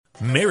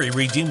Mary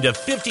redeemed a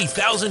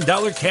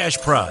 $50,000 cash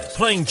prize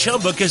playing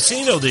Chumba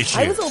Casino this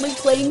year. I was only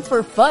playing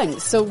for fun,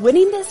 so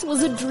winning this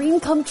was a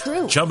dream come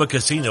true. Chumba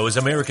Casino is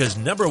America's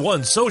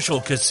 #1 social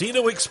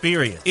casino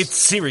experience. It's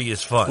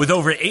serious fun. With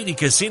over 80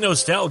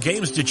 casino-style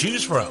games to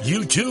choose from,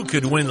 you too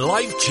could win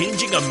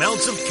life-changing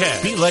amounts of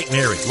cash. Be like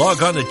Mary.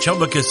 Log on to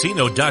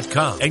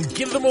ChumbaCasino.com and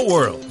give them a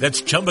whirl.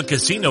 That's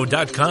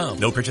ChumbaCasino.com.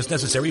 No purchase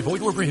necessary.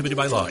 Void where prohibited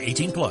by law.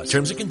 18+.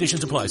 Terms and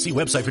conditions apply. See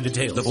website for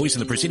details. The voice in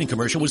the preceding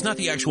commercial was not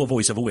the actual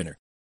voice of a winner.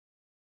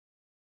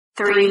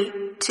 3,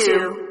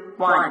 2,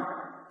 1.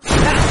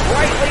 That's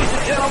right, ladies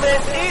and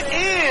gentlemen. It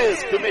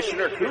is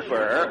Commissioner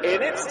Cooper,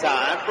 and it's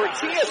time for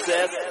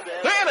TSS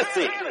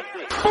Fantasy.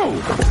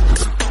 Boom.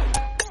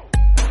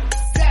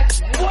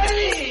 That's what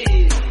it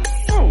is.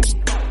 Boom.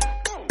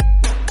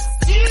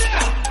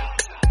 Yeah.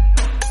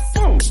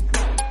 Boom.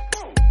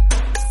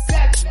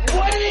 That's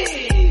what it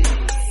is.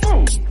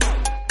 Boom.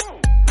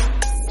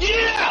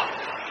 Yeah.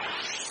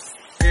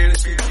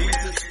 Fantasy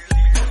Jesus.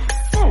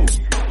 Boom.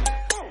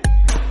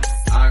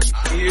 I'm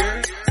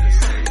here to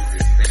save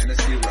your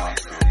fantasy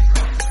roster.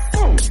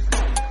 Boom.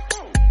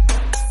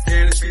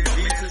 Fantasy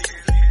Jesus.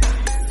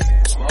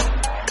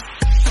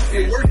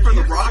 It worked for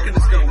The Rock and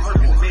it's going to work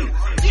for me.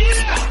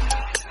 Yeah!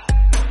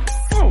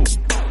 Boom.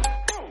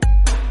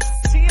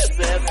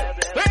 TSS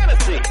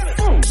Fantasy.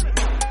 Boom.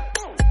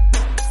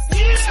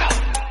 Yeah!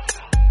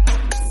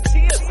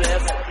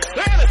 TSS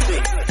Fantasy.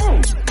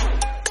 Boom.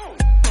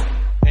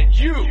 And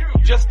you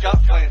just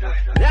got planted.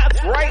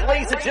 That's right,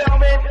 ladies and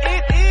gentlemen.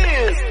 It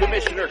is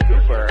Commissioner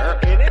Cooper,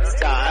 and it's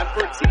time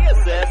for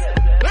TSS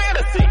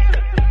Fantasy.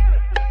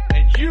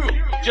 And you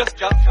just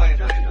got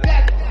planted.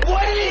 That's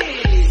what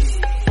it is.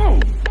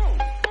 Boom.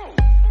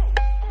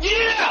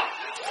 Yeah.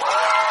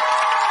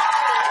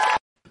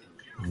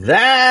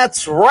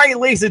 That's right,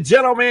 ladies and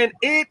gentlemen.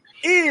 It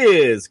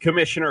is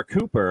Commissioner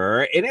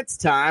Cooper, and it's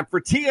time for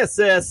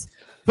TSS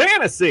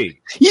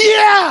Fantasy.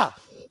 Yeah.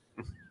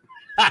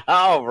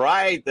 All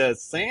right, the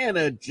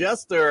Santa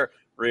Jester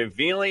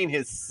revealing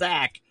his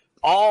sack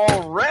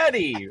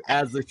already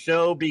as the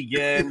show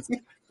begins.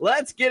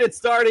 Let's get it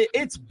started.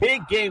 It's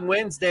Big Game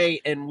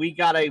Wednesday, and we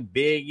got a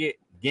big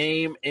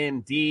game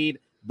indeed.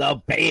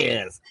 The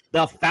Bears,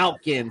 the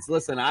Falcons.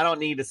 Listen, I don't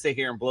need to sit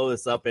here and blow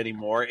this up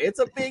anymore. It's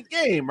a big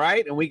game,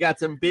 right? And we got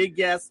some big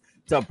guests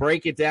to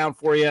break it down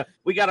for you.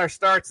 We got our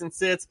starts and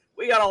sits.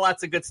 We got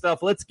lots of good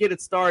stuff. Let's get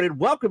it started.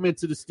 Welcome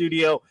into the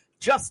studio,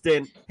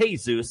 Justin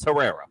Jesus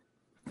Herrera.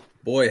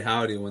 Boy,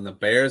 howdy, when the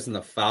Bears and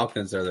the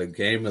Falcons are the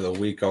game of the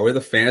week, are we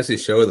the fantasy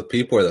show of the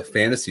people or the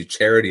fantasy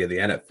charity of the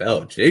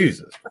NFL?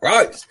 Jesus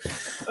Christ.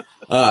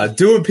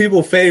 Doing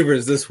people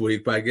favors this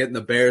week by getting the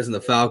Bears and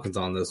the Falcons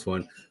on this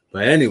one.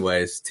 But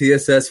anyways,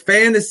 TSS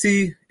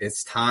Fantasy,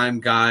 it's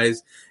time,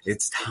 guys.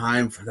 It's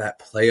time for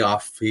that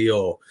playoff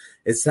feel.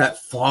 It's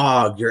that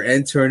fog you're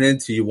entering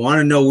into. You want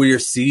to know where your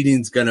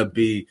seeding's going to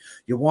be.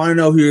 You want to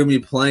know who you're going to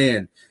be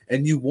playing.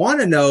 And you want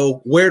to know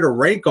where to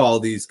rank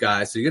all these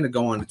guys. So you're going to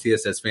go on to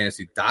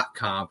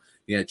TSSFantasy.com.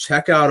 You're going to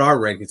check out our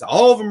rankings.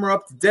 All of them are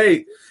up to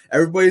date.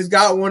 Everybody's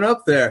got one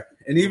up there.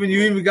 And you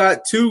even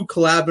got two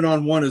collabing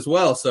on one as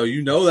well. So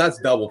you know that's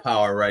double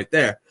power right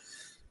there.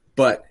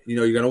 But,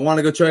 you're going to want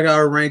to go check out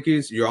our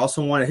rankings. You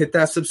also want to hit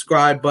that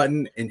subscribe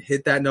button and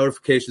hit that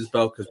notifications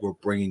bell because we're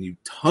bringing you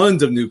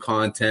tons of new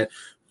content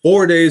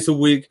 4 days a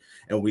week.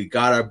 And we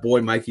got our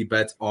boy Mikey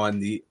Betts on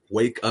the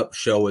Wake Up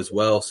Show as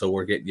well. So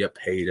we're getting you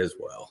paid as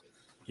well.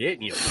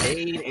 Getting you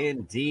paid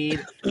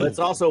indeed. Let's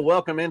also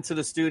welcome into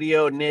the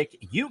studio,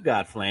 Nick. You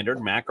got Flandered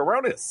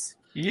Macaronis.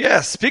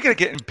 Yes, speaking of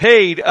getting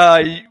paid,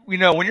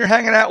 when you're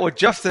hanging out with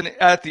Justin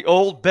at the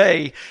Old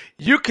Bay,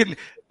 you can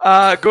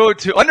go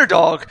to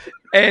Underdog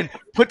and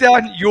put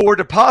down your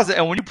deposit.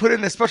 And when you put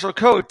in the special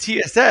code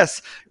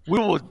TSS, we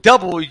will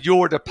double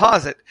your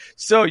deposit.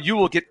 So you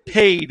will get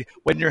paid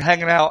when you're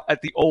hanging out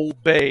at the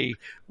Old Bay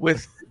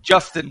with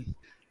Justin.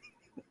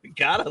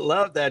 Gotta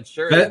love that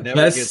shirt.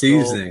 Best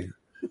seasoning.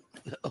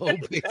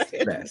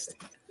 Best.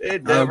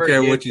 It I don't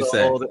care what you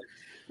old. Say.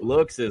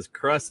 Looks as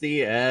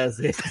crusty as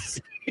it's.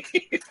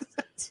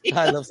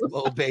 I love some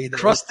Old Bay.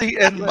 Crusty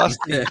and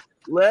musty.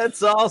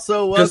 Let's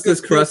also welcome just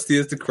as crusty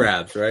as the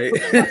crabs, right?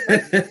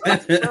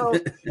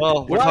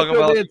 Well, we're welcome talking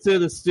about into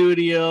the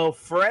studio,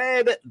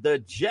 Fred the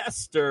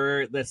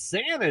Jester, the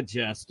Santa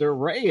Jester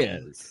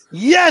Reyes.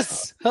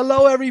 Yes,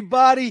 hello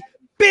everybody.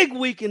 Big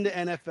week in the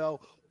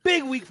NFL.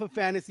 Big week for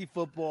fantasy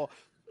football.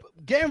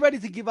 Getting ready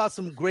to give out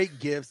some great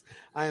gifts.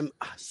 I am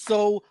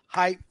so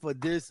hyped for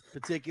this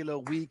particular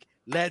week.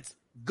 Let's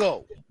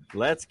go.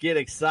 Let's get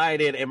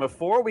excited. And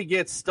before we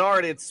get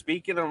started,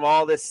 speaking of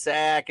all this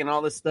sack and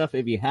all this stuff,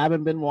 if you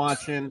haven't been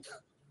watching,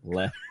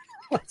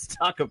 let's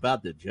talk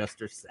about the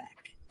Jester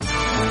sack.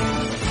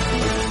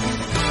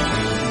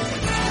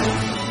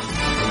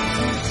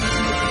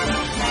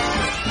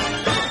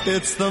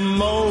 It's the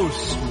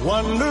most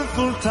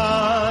wonderful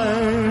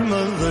time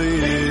of the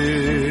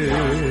year,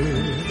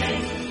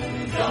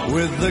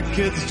 with the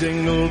kids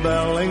jingle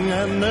belling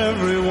and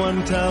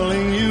everyone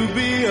telling you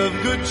be of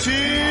good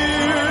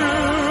cheer.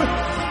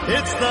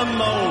 It's the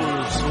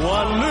most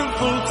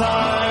wonderful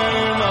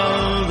time of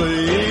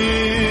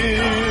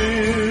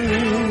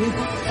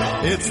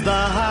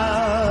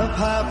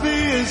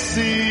this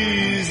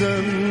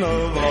season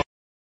of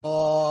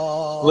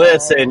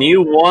Listen,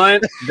 you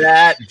want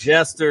that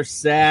Jester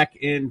sack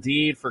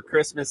indeed for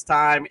Christmas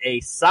time. A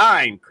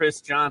signed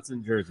Chris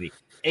Johnson jersey,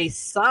 a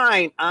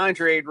signed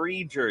Andre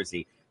Reed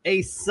jersey,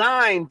 a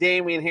signed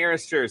Damian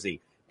Harris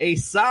jersey, a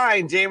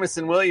signed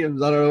Jamison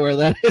Williams, I don't know where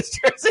that is,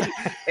 jersey,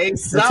 a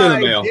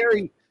signed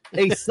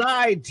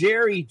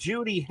Jerry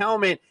Jeudy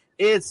helmet.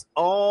 It's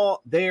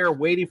all there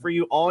waiting for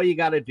you. All you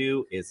got to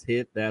do is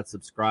hit that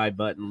subscribe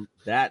button.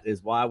 That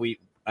is why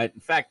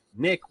in fact,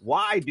 Nick,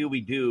 why do we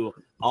do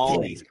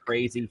all these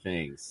crazy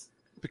things?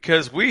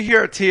 Because we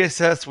here at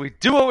TSS, we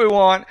do what we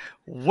want,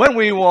 when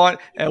we want,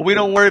 and we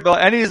don't worry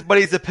about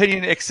anybody's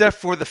opinion except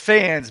for the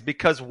fans.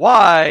 Because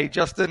why,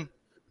 Justin?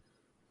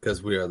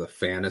 Because we are the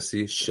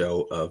fantasy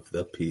show of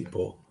the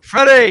people.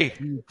 Freddie!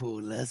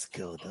 People, let's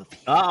go.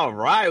 All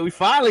right, we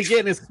finally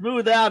getting it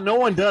smoothed out. No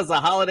one does the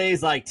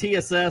holidays like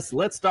TSS.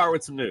 Let's start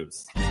with some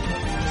news.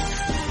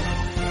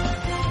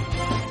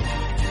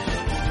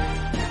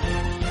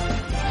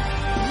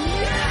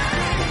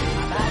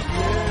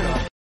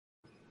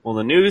 Well,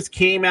 the news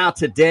came out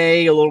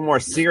today, a little more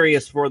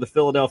serious for the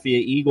Philadelphia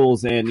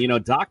Eagles. And,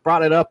 Doc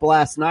brought it up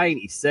last night.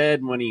 He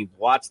said when he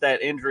watched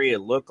that injury, it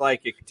looked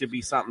like it could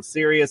be something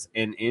serious.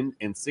 And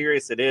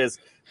serious it is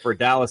for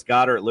Dallas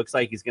Goedert. It looks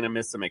like he's going to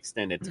miss some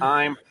extended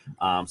time.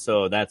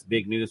 So that's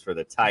big news for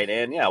the tight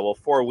end. Yeah, well,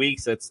 4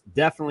 weeks, that's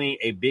definitely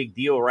a big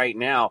deal right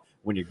now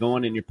when you're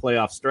going in your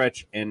playoff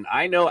stretch. And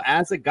I know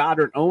as a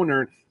Goddard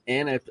owner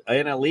in a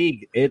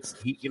league,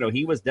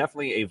 he was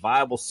definitely a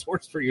viable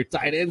source for your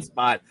tight end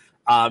spot.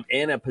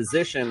 In a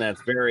position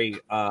that's very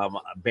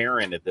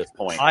barren at this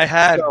point. I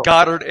had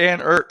Goddard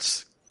and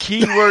Ertz.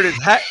 Keyword is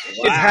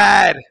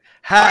had.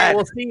 Right,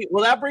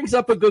 well, that brings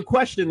up a good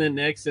question then,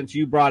 Nick, since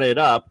you brought it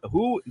up.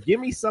 Give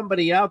me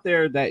somebody out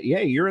there that,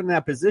 you're in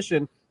that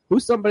position.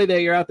 Who's somebody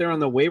that you're out there on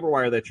the waiver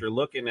wire that you're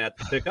looking at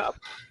to pick up?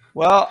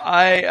 Well,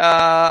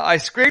 I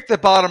scraped the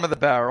bottom of the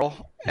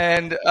barrel,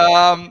 and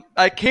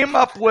I came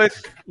up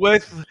with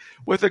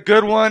a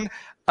good one.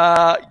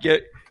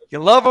 You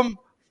love him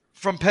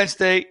from Penn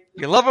State.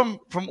 You love him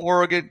from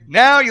Oregon.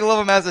 Now you love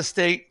him as a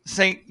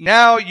Saint.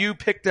 Now you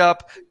picked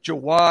up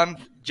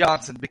Juwan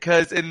Johnson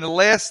because in the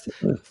last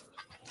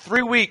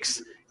 3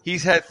 weeks,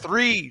 he's had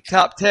 3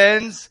 top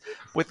 10s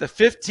with a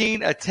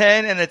 15, a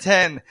 10, and a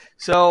 10.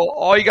 So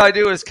all you got to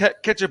do is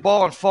catch a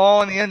ball and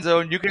fall in the end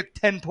zone. You get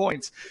 10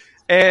 points.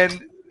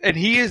 And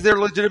he is their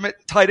legitimate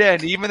tight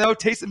end. Even though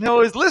Taysom Hill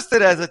is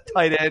listed as a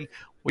tight end,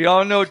 we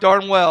all know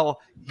darn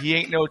well he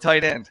ain't no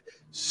tight end.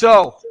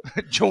 So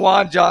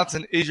Juwan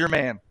Johnson is your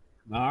man.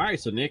 All right,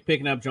 so Nick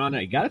picking up John.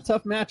 You got a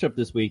tough matchup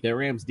this week. That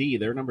Rams D,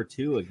 they're number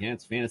 2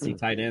 against fantasy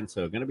tight end,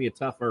 so going to be a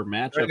tougher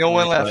matchup. No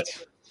one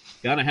left.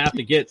 Going to have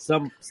to get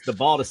the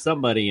ball to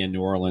somebody in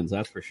New Orleans,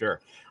 that's for sure.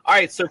 All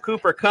right, so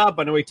Cooper Kupp,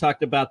 I know we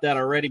talked about that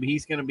already, but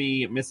he's going to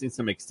be missing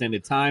some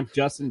extended time.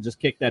 Justin, just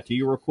kick that to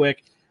you real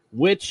quick.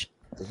 Which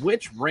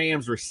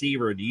Rams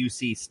receiver do you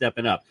see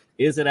stepping up?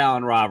 Is it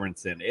Allen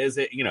Robinson? Is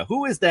it,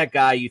 who is that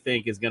guy you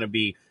think is going to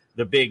be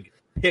the big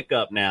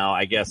pickup now,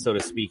 I guess, so to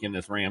speak, in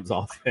this Rams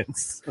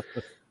offense?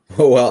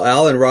 Well,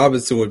 Allen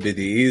Robinson would be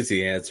the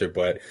easy answer,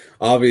 but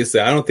obviously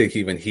I don't think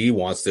even he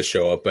wants to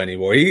show up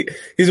anymore.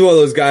 He's one of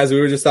those guys, we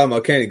were just talking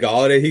about Kenny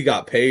Golladay. He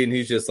got paid, and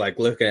he's just like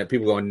looking at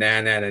people going, nah,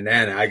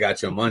 I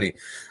got your money.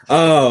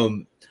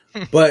 But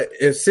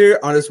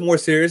on a more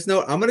serious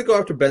note, I'm going to go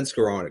after Ben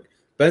Skowronek.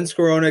 Ben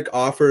Skowronek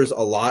offers a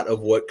lot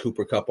of what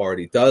Cooper Kupp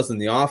already does in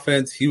the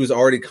offense. He was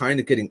already kind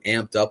of getting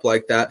amped up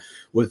like that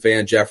with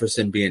Van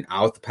Jefferson being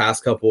out the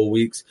past couple of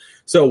weeks.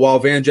 So while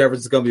Van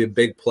Jefferson is going to be a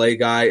big play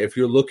guy, if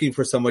you're looking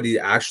for somebody to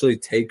actually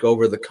take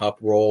over the Kupp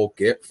role,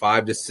 get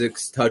 5 to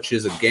 6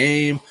 touches a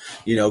game,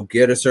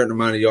 get a certain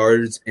amount of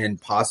yards and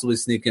possibly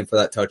sneak in for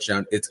that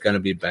touchdown, it's going to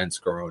be Ben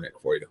Skowronek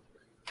for you.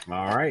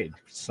 All right.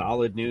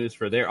 Solid news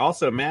for there.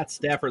 Also, Matt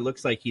Stafford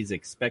looks like he's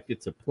expected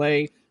to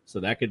play. So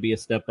that could be a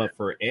step up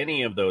for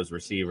any of those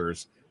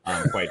receivers,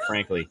 quite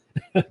frankly.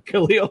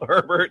 Khalil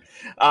Herbert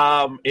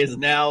is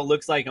now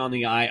looks like on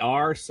the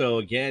IR. So,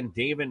 again,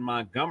 David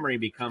Montgomery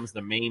becomes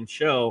the main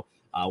show.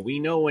 We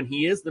know when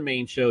he is the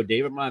main show,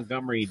 David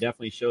Montgomery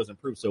definitely shows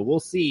improve. So we'll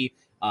see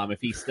if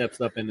he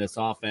steps up in this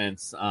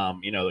offense.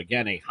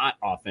 Again, a hot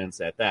offense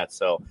at that.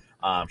 So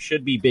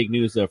should be big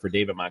news, though, for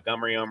David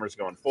Montgomery owners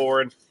going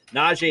forward.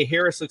 Najee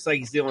Harris looks like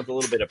he's dealing with a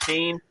little bit of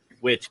pain,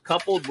 which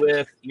coupled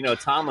with,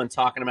 Tomlin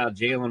talking about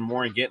Jalen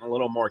Warren getting a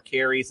little more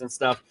carries and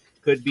stuff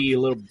could be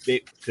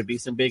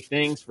some big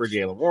things for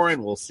Jalen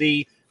Warren. We'll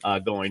see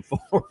going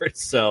forward.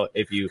 So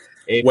if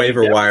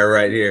waiver wire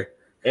right here.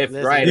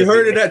 You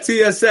heard it at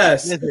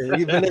TSS.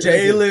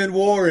 Jalen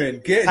Warren,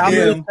 get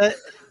him.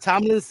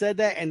 Tomlin said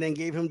that and then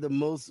gave him the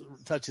most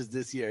touches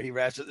this year. He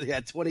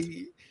had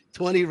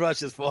 20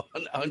 rushes for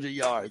 100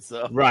 yards.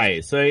 So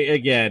right. So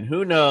again,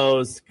 who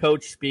knows?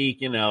 Coach speak,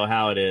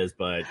 how it is,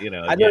 but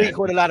I know he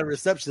caught a lot of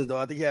receptions though.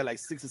 I think he had like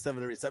 6 or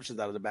 7 receptions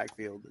out of the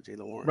backfield.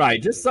 Jalen Warren.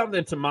 Right. Just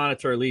something to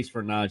monitor, at least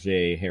for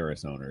Najee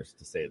Harris owners,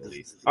 to say the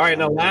least. All right.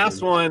 Now,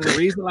 last one. The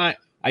reason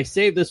I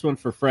saved this one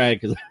for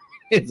Fred because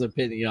his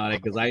opinion on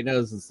it because I know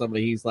this is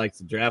somebody he likes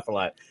to draft a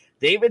lot.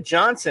 David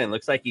Johnson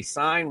looks like he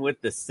signed with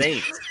the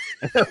Saints.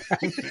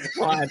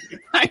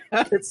 I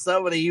know it's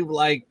somebody you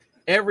like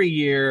every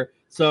year.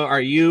 So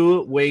are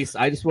you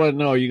I just want to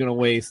know, are you going to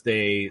waste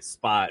a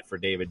spot for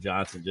David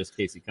Johnson just in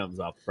case he comes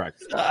off the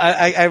practice?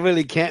 I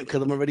really can't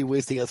because I'm already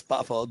wasting a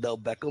spot for Odell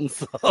Beckham.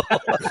 So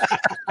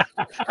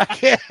I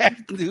can't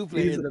have two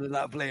players that are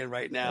not playing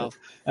right now.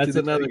 That's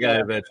another guy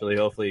eventually.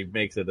 Hopefully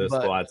makes it a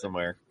squad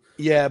somewhere.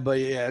 Yeah, but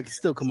it's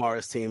still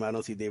Kamara's team. I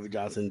don't see David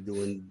Johnson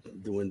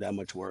doing that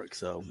much work.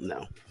 So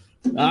no.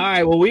 All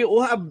right. Well,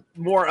 we'll have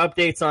more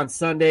updates on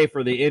Sunday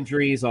for the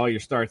injuries, all your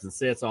starts and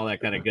sits, all that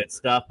kind of good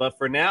stuff. But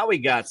for now, we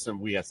got some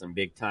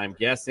big time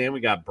guests in. We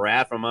got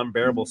Brad from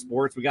Unbearable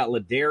Sports. We got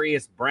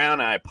Ladarius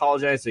Brown. I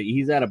apologize.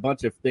 He's had a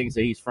bunch of things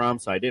that he's from,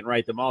 so I didn't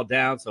write them all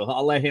down. So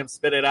I'll let him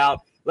spit it out.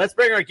 Let's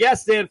bring our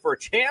guest in for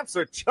Champs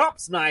or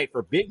Chumps night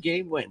for Big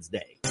Game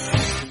Wednesday.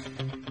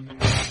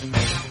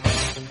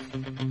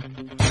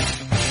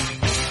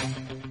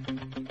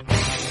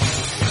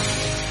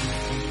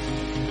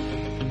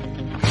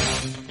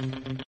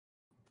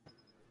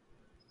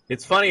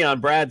 It's funny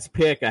on Brad's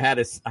pick. I had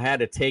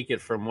to take it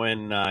from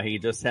when he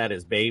just had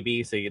his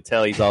baby, so you could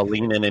tell he's all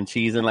leaning and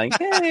cheesing like,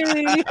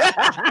 "Hey."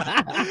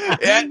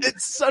 Yeah,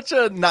 it's such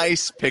a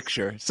nice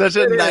picture. Such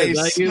a nice.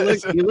 Like,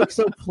 you look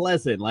so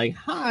pleasant. Like,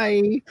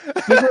 hi.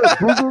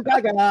 All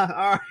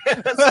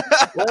right,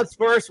 let's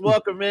first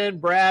welcome in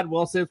Brad.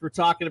 Well, since we're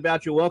talking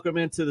about you, welcome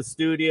into the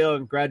studio,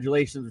 and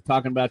congratulations. We're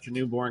talking about your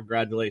newborn.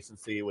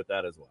 Congratulations to you with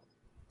that as well.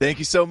 Thank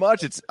you so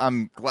much.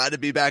 I'm glad to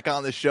be back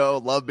on the show.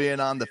 Love being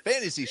on the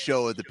fantasy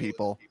show with the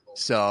people.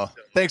 So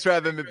thanks for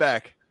having me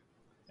back.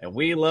 And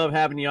we love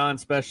having you on,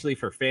 especially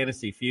for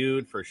Fantasy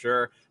Feud, for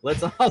sure.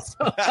 Let's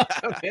also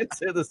welcome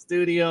into the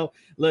studio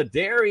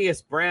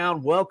Ladarius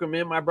Brown. Welcome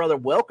in, my brother.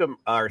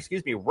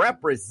 Representing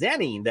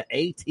the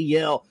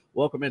ATL.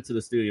 Welcome into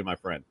the studio, my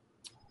friend.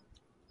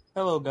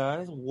 Hello,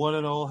 guys. One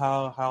and all,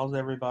 how's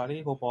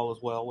everybody? Hope all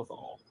is well with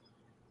all.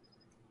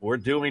 We're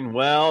doing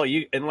well.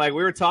 Like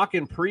we were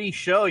talking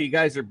pre-show, you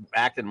guys are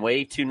acting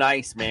way too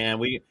nice,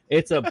 man.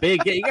 It's a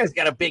big game. You guys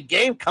got a big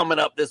game coming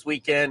up this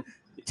weekend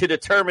to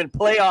determine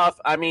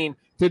to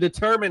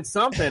determine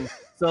something.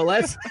 So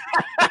let's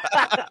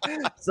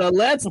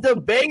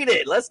debate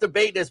it. Let's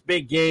debate this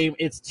big game.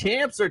 It's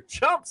Champs or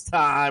Chumps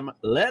time.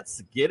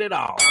 Let's get it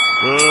on.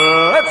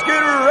 Let's get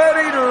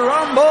ready to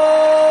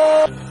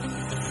rumble.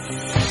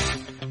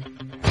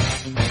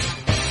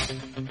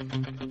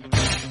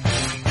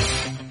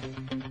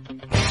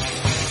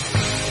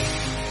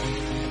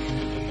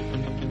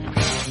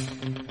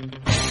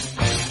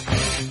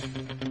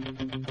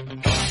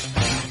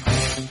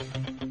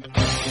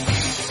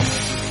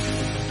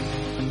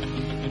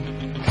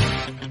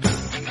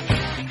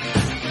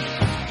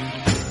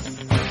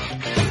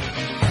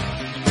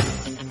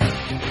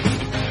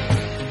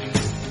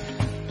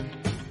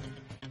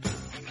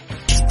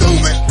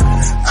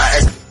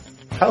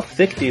 How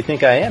thick do you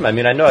think I am? I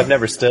mean, I know I've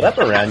never stood up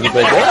around you,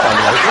 but damn,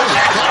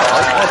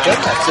 I've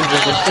done that since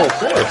in full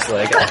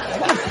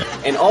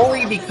force. And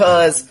only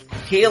because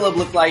Caleb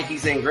looked like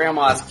he's in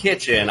Grandma's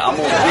kitchen, I'm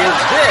going to give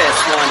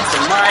this one to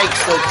Mike.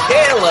 So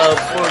Caleb,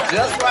 for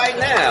just right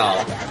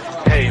now.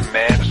 Hey,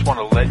 man, just want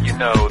to let you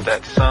know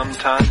that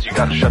sometimes you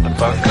got to shut the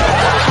fuck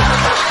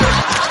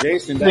up.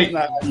 Jason, that's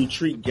not how you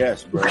treat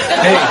guests, bro.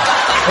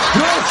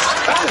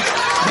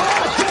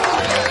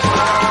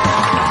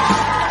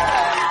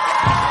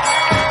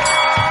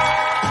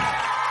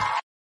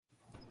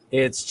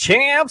 It's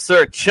Champs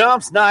or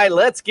Chumps night.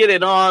 Let's get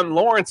it on.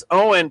 Lawrence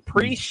Owen,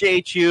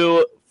 appreciate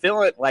you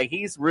feeling like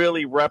he's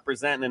really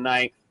representing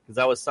tonight because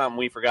that was something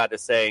we forgot to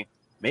say.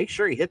 Make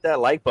sure you hit that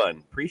like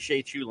button.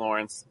 Appreciate you,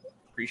 Lawrence.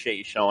 Appreciate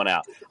you showing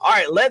out. All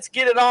right, let's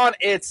get it on.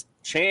 It's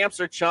Champs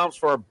or Chumps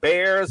for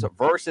Bears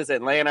versus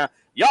Atlanta.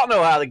 Y'all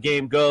know how the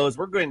game goes.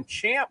 We're going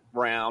champ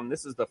round.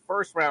 This is the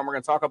first round. We're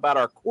going to talk about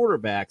our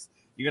quarterbacks.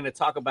 You're going to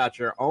talk about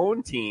your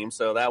own team,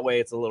 so that way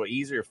it's a little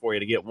easier for you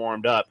to get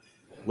warmed up.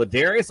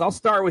 Ladarius, I'll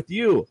start with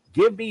you.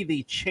 Give me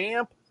the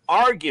champ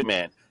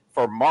argument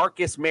for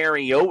Marcus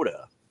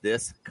Mariota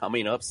this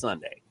coming up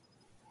Sunday.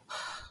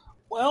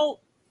 Well,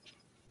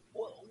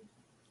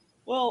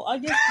 I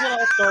guess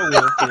what I'll start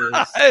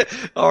with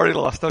is... Already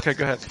lost. Okay,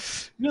 go ahead.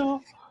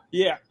 No,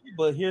 yeah,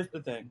 but here's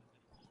the thing.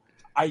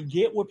 I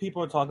get what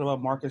people are talking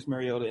about Marcus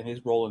Mariota and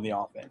his role in the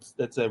offense.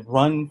 That's a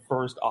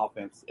run-first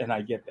offense, and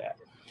I get that.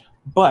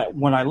 But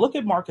when I look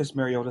at Marcus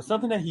Mariota,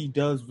 something that he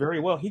does very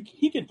well,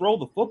 he can throw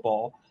the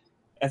football.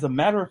 As a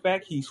matter of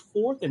fact, he's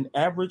fourth in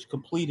average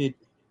completed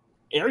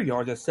air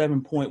yards at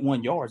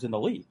 7.1 yards in the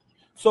league.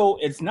 So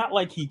it's not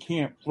like he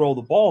can't throw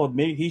the ball.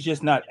 Maybe he's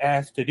just not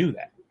asked to do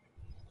that.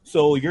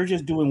 So you're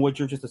just doing what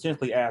you're just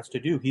essentially asked to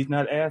do. He's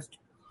not asked,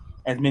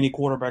 as many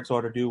quarterbacks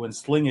are, to do and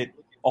sling it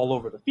all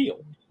over the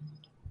field.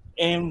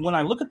 And when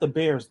I look at the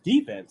Bears'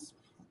 defense,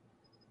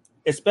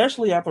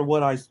 especially after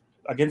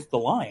against the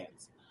Lions,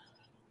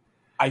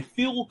 I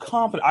feel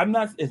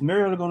confident. Is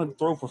Mariota going to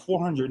throw for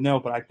 400? No,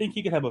 but I think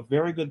he could have a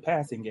very good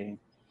passing game.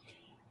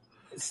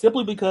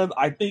 Simply because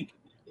I think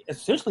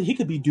essentially he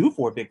could be due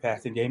for a big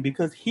passing game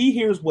because he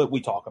hears what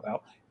we talk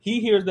about. He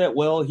hears that,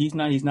 well, he's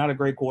not a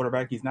great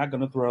quarterback. He's not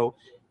going to throw.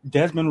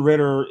 Desmond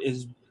Ridder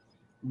is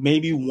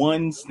maybe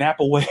one snap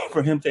away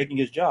from him taking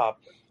his job.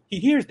 He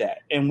hears that.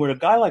 And with a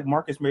guy like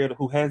Marcus Mariota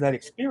who has that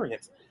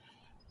experience,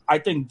 I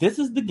think this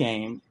is the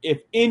game,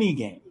 if any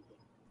game,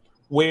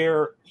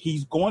 where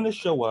he's going to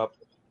show up,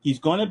 he's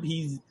going to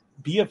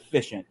be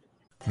efficient.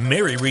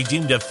 Mary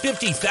redeemed a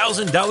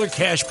 $50,000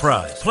 cash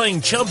prize playing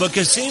Chumba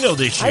Casino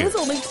this year. I was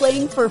only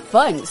playing for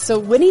fun, so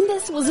winning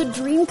this was a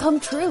dream come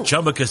true.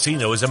 Chumba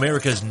Casino is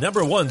America's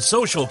 #1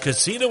 social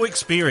casino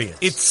experience.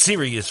 It's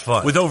serious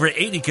fun. With over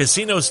 80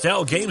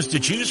 casino-style games to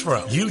choose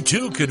from, you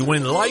too could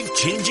win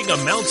life-changing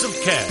amounts of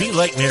cash. Be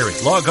like Mary.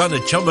 Log on to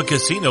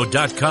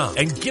ChumbaCasino.com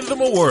and give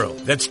them a whirl.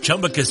 That's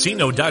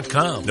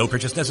ChumbaCasino.com. No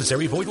purchase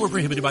necessary. Void or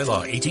prohibited by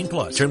law.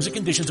 18+. Terms and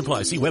conditions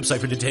apply. See website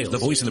for details. The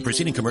voice in the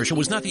preceding commercial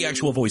was not the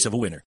actual voice of a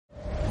winner.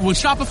 When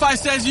Shopify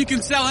says you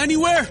can sell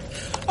anywhere,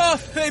 oh,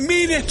 they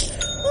mean it.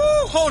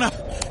 Woo, hold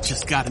up.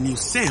 Just got a new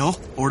sale.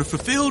 Order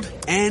fulfilled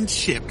and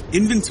shipped.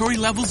 Inventory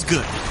levels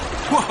good.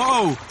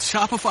 Whoa,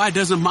 Shopify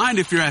doesn't mind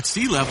if you're at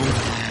sea level.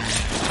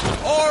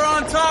 Or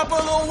on top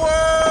of the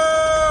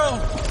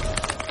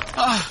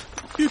world.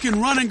 You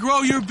can run and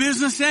grow your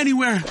business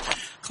anywhere.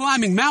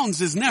 Climbing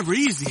mountains is never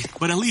easy,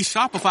 but at least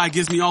Shopify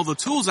gives me all the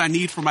tools I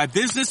need for my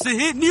business to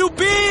hit new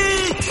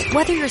peaks.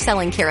 Whether you're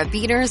selling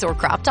carabiners or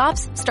crop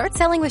tops, start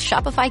selling with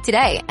Shopify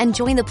today and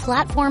join the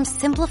platform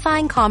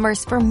simplifying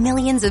commerce for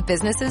millions of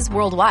businesses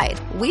worldwide.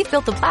 We've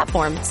built the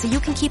platform so you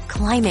can keep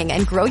climbing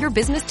and grow your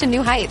business to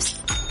new heights.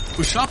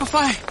 With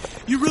Shopify,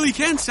 you really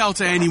can sell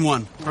to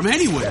anyone, from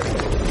anywhere.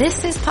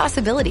 This is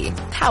Possibility,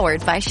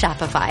 powered by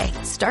Shopify.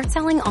 Start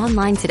selling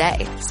online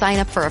today. Sign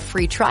up for a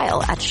free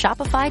trial at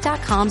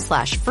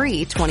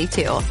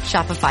shopify.com/free22.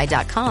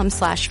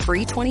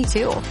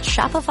 Shopify.com/free22.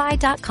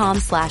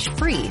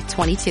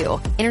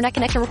 Shopify.com/free22. Internet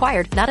connection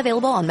required. Not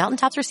available on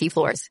mountaintops or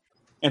seafloors.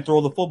 And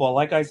throw the football.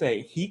 Like I say,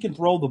 he can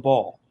throw the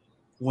ball.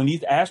 When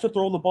he's asked to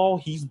throw the ball,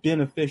 he's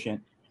been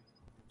efficient.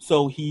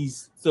 So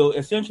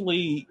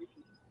essentially,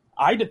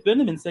 I defend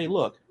him and say,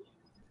 look,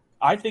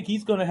 I think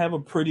he's going to have a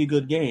pretty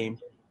good game.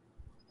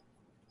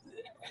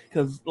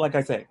 Because, like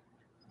I say,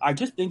 I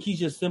just think he's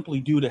just simply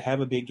due to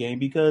have a big game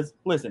because,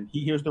 listen,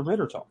 he hears the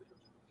Ridder talk.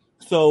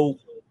 So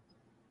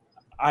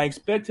I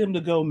expect him to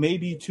go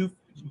maybe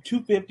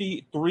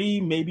 250,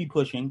 3 maybe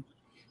pushing.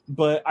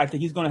 But I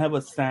think he's going to have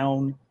a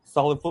sound,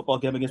 solid football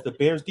game against the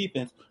Bears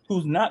defense,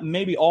 who's not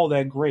maybe all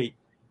that great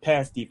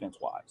pass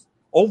defense-wise.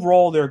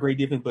 Overall, they're a great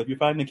defense, but if you're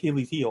fighting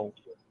Achilles' heel,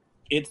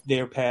 it's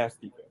their pass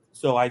defense.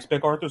 So I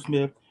expect Arthur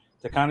Smith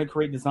to kind of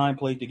create design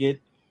plays to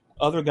get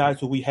other guys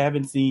who we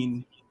haven't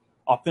seen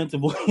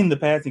offensively in the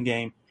passing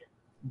game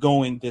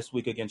going this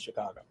week against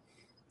Chicago.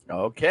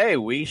 Okay,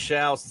 we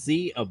shall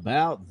see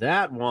about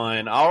that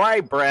one. All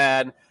right,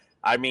 Brad.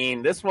 I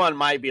mean, this one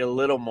might be a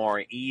little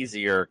more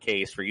easier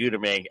case for you to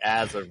make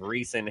as of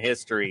recent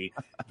history.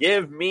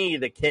 Give me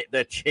the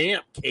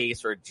champ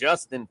case for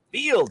Justin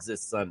Fields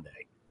this Sunday.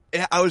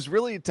 I was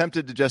really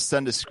tempted to just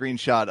send a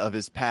screenshot of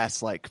his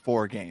past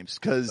 4 games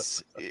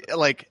because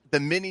the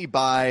mini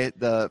bye,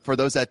 for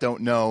those that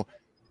don't know,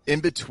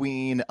 in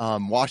between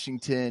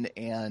Washington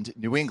and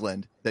New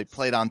England, they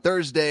played on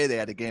Thursday. They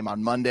had a game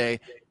on Monday.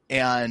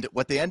 And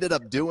what they ended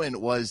up doing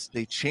was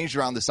they changed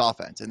around this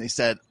offense and they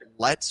said,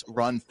 let's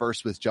run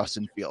first with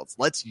Justin Fields.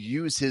 Let's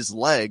use his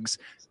legs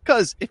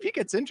because if he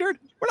gets injured,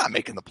 we're not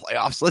making the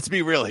playoffs. Let's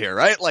be real here,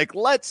 right?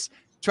 Let's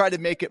try to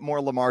make it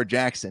more Lamar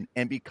Jackson.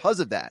 And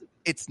because of that,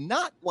 it's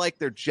not like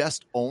they're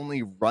just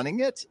only running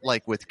it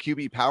with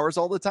QB powers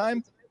all the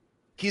time.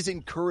 He's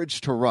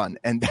encouraged to run.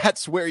 And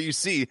that's where you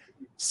see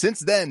since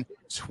then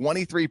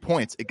 23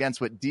 points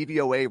against what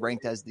DVOA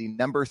ranked as the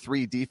number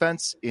 3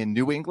 defense in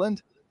New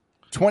England.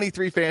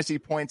 23 fantasy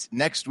points.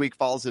 Next week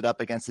follows it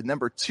up against the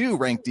number 2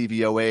 ranked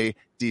DVOA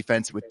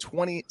defense with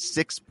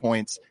 26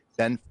 points.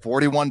 Then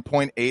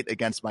 41.8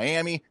 against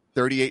Miami,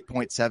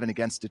 38.7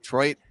 against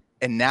Detroit.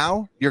 And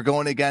now you're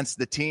going against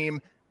the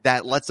team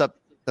that lets up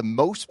the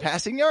most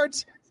passing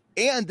yards.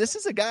 And this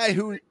is a guy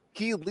who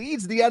he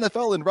leads the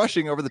NFL in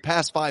rushing over the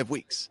past 5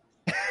 weeks.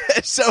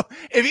 So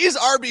if he's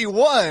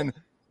RB1,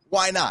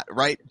 why not,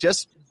 right?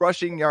 Just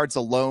rushing yards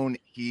alone,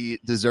 he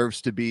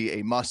deserves to be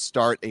a must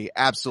start, a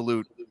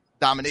absolute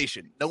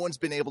domination. No one's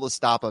been able to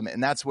stop him.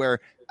 And that's where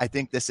I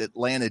think this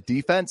Atlanta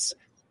defense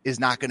is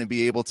not going to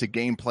be able to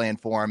game plan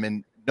for him.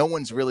 And no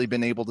one's really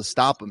been able to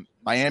stop him.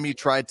 Miami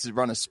tried to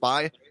run a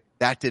spy.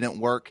 That didn't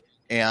work.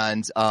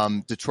 And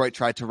Detroit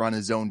tried to run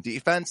his own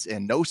defense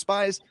and no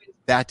spies.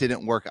 That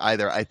didn't work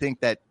either. I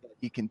think that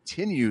he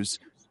continues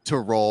to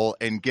roll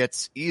and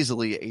gets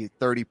easily a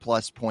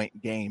 30-plus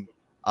point game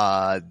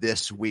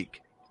this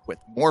week with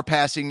more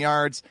passing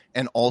yards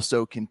and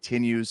also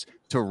continues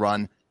to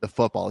run the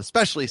football,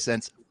 especially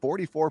since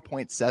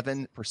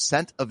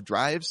 44.7% of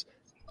drives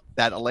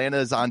that Atlanta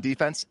is on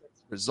defense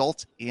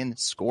result in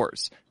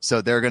scores.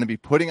 So they're going to be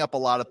putting up a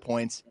lot of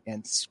points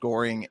and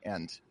scoring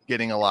and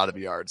getting a lot of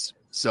yards.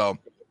 So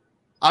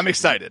I'm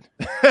excited.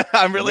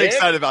 I'm really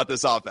excited about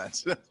this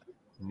offense.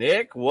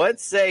 Nick, what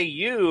say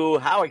you?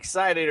 How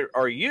excited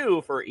are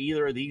you for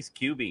either of these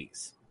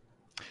QBs?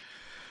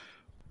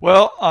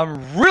 Well,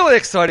 I'm really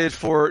excited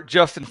for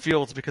Justin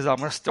Fields because I'm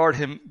going to start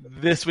him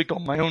this week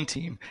on my own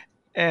team.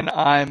 And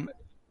I'm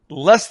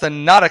less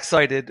than not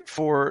excited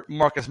for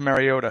Marcus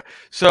Mariota.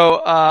 So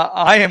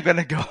I am going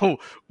to go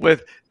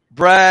with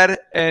Brad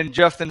and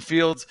Justin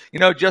Fields. You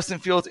know, Justin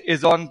Fields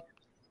is on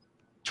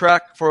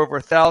track for over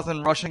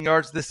 1,000 rushing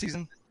yards this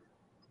season.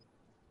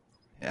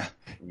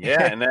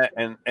 Yeah,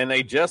 and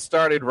they just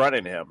started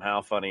running him.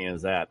 How funny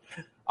is that?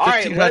 All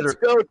right, let's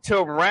go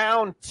to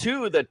round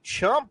 2, the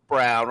chump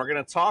round. We're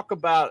going to talk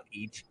about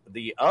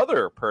the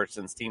other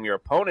person's team, your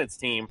opponent's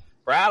team.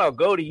 Brad, I'll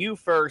go to you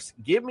first.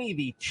 Give me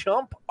the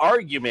chump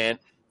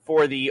argument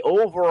for the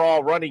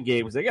overall running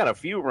games. They got a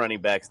few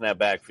running backs in that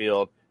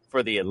backfield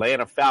for the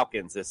Atlanta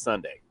Falcons this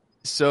Sunday.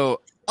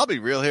 So I'll be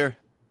real here.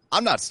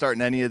 I'm not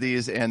starting any of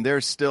these, and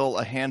there's still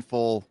a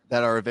handful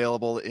that are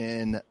available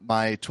in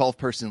my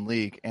 12-person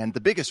league. And the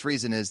biggest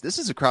reason is this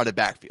is a crowded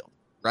backfield,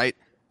 right?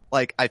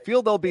 Like, I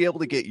feel they'll be able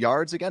to get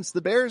yards against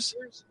the Bears,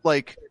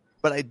 but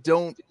I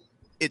don't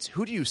 – it's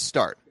who do you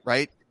start,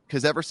 right?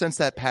 Because ever since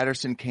that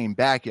Patterson came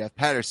back, you have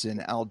Patterson,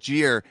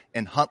 Algier,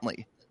 and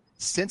Huntley.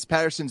 Since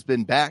Patterson's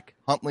been back,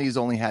 Huntley's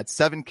only had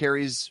 7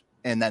 carries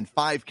and then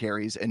 5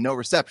 carries and no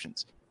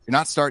receptions. You're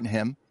not starting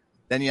him.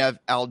 Then you have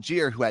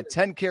Algier, who had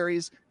 10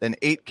 carries, then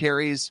 8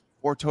 carries,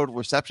 4 total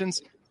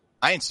receptions.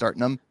 I ain't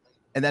starting him.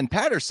 And then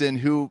Patterson,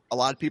 who a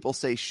lot of people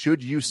say,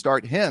 should you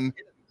start him?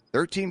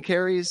 13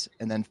 carries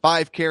and then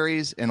 5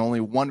 carries and only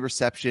 1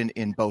 reception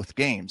in both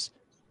games.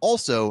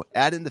 Also,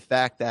 add in the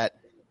fact that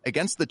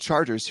against the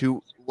Chargers,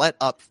 who let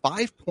up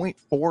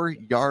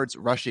 5.4 yards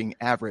rushing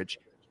average,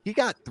 he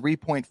got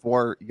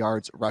 3.4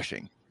 yards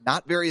rushing.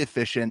 Not very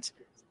efficient.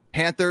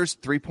 Panthers,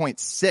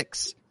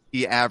 3.6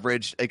 he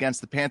averaged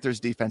against the Panthers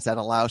defense that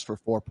allows for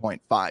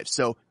 4.5.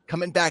 So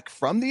coming back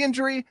from the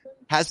injury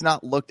has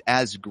not looked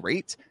as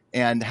great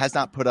and has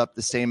not put up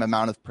the same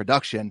amount of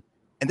production.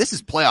 And this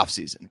is playoff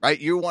season, right?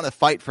 You want to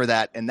fight for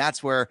that. And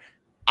that's where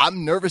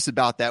I'm nervous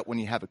about that when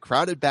you have a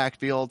crowded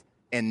backfield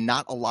and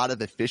not a lot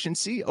of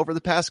efficiency over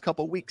the past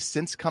couple weeks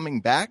since coming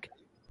back.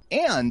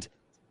 And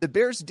the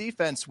Bears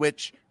defense,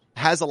 which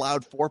has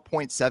allowed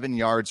 4.7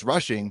 yards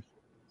rushing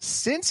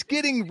since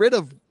getting rid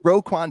of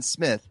Roquan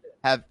Smith,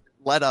 have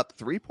let up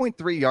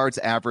 3.3 yards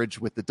average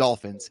with the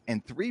Dolphins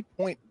and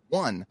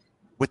 3.1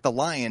 with the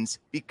Lions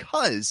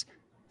because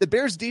the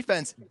Bears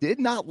defense did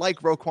not like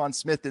Roquan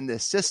Smith in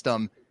this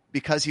system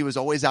because he was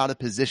always out of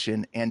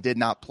position and did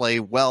not play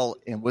well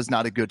and was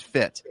not a good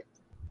fit.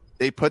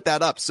 They put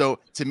that up. So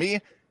to me,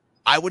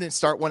 I wouldn't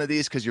start one of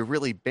these because you're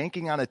really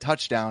banking on a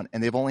touchdown,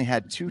 and they've only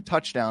had 2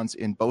 touchdowns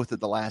in both of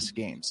the last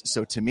games.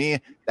 So to me,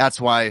 that's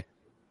why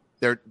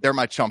they're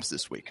my chumps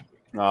this week.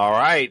 All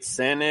right,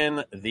 send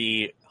in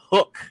the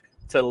hook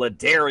to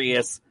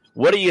Ladarius.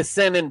 What are you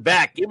sending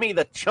back? Give me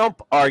the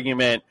chump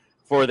argument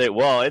for the,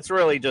 well, it's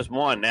really just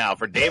one now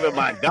for David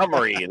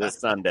Montgomery this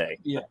Sunday.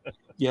 Yeah.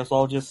 Yes,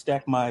 I'll just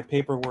stack my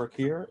paperwork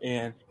here.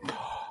 And,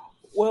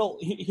 well,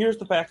 here's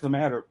the fact of the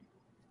matter.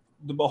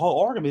 The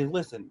whole argument is,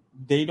 listen,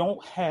 they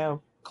don't have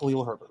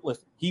Khalil Herbert.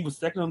 Listen, he was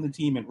second on the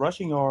team in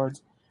rushing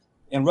yards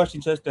and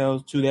rushing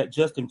touchdowns to that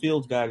Justin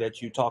Fields guy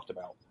that you talked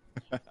about.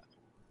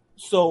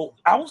 So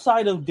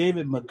outside of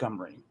David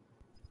Montgomery,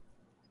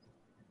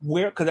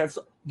 because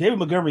David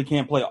Montgomery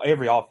can't play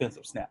every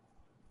offensive snap.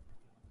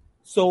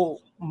 So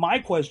my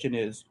question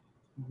is,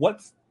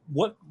 what's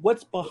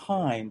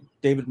behind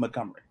David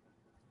Montgomery?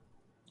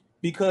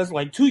 Because,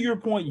 like, to your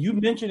point, you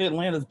mentioned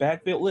Atlanta's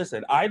backfield.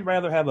 Listen, I'd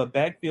rather have a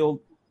backfield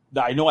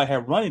that I know I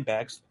have running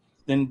backs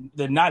than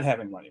not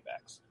having running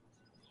backs.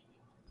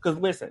 Because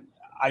listen,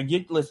 I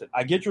get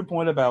your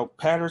point about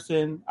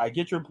Patterson. I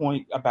get your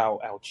point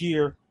about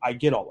Algier. I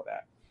get all of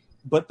that.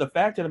 But the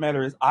fact of the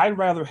matter is, I'd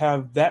rather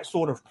have that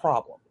sort of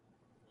problem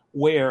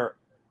where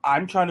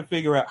I'm trying to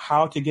figure out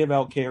how to give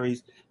out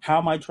carries. How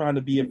am I trying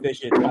to be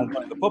efficient on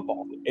running the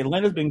football?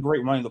 Atlanta's been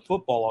great running the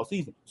football all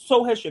season.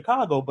 So has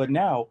Chicago. But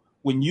now,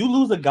 when you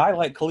lose a guy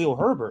like Khalil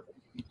Herbert,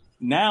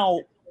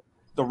 now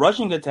the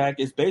rushing attack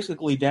is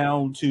basically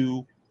down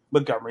to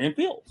Montgomery and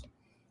Fields.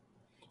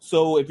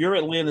 So if you're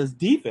Atlanta's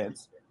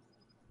defense,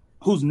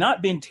 who's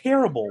not been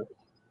terrible,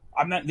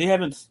 they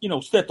haven't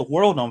set the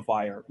world on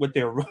fire with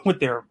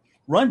their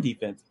run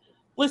defense.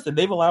 Listen,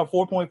 they've allowed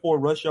 4.4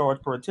 rush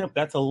yards per attempt.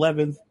 That's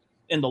 11th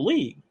in the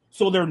league.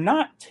 So they're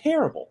not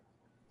terrible.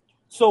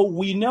 So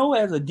we know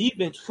as a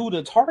defense who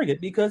to target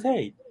because,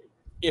 hey,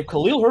 if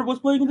Khalil Herbert was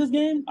playing in this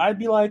game, I'd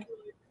be like,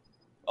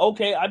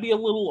 okay, I'd be a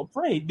little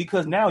afraid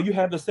because now you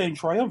have the same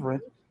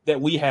triumvirate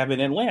that we have in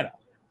Atlanta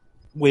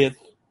with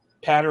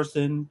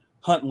Patterson,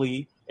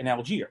 Huntley, and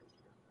Algier.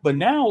 But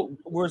now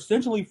we're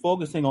essentially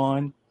focusing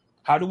on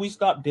how do we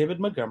stop David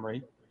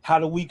Montgomery? How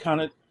do we kind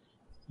of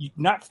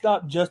not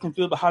stop Justin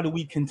Fields, but how do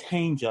we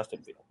contain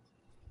Justin Fields?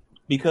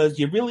 Because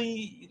you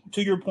really,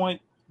 to your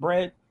point,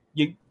 Brad,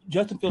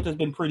 Justin Fields has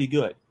been pretty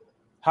good.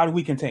 How do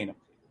we contain him?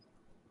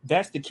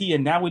 That's the key.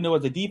 And now we know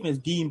as a defense,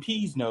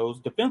 DMPs knows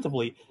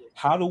defensively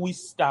How do we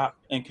stop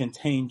and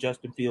contain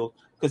Justin Fields?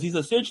 Because he's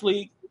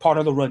essentially part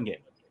of the run game.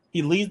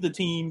 He leads the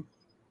team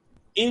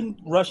in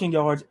rushing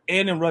yards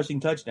and in rushing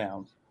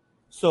touchdowns.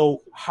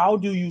 So how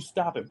do you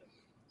stop him?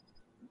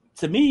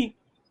 To me,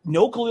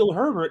 no Khalil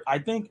Herbert, I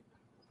think,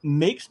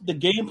 makes the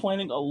game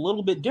planning a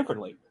little bit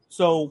differently.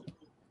 So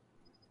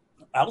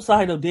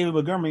outside of David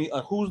Montgomery,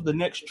 who's the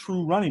next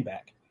true running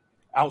back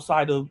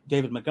outside of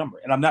David Montgomery?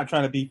 And I'm not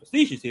trying to be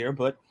facetious here,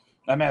 but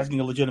I'm asking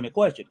a legitimate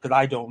question because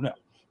I don't know.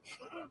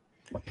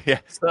 Yeah.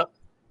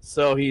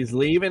 So he's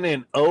leaving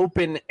an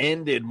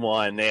open-ended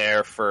one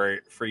there for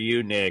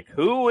you, Nick.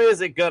 Who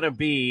is it going to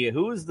be?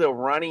 Who's the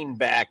running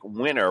back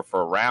winner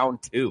for round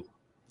 2?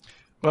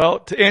 Well,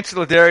 to answer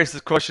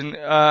Ladarius' question,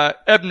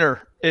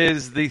 Ebner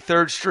is the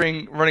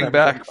third-string running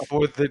back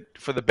for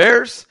the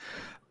Bears.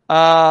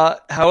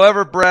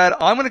 However, Brad,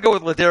 I'm going to go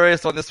with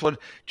Ladarius on this one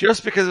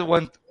just because of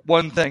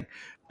one thing.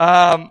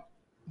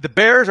 The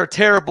Bears are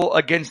terrible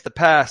against the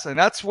pass, and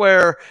that's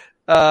where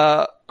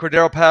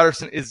Cordero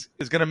Patterson is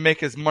going to make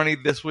his money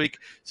this week.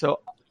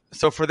 So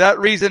for that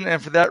reason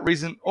and for that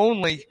reason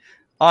only,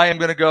 I am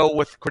going to go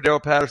with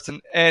Cordero Patterson.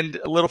 And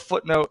a little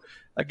footnote,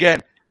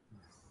 again,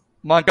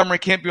 Montgomery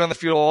can't be on the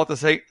field all at the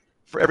same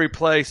for every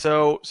play,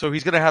 so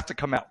he's going to have to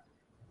come out.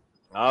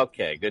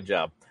 Okay, good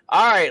job.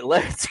 All right,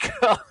 let's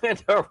go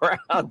into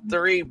round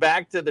 3.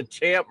 Back to the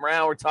champ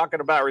round. We're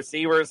talking about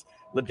receivers.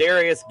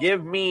 Ladarius,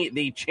 give me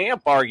the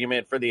champ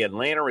argument for the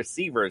Atlanta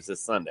receivers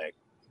this Sunday.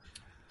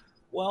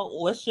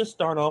 Well, let's just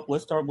start off.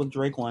 Let's start with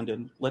Drake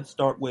London. Let's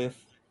start with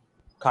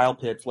Kyle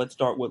Pitts. Let's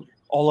start with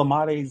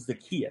Olamide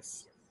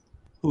Zaccheaus,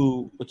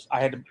 which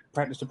I had to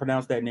practice to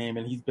pronounce that name,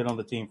 and he's been on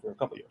the team for a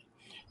couple years.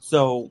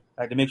 So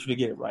I had to make sure to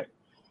get it right.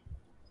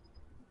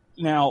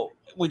 Now,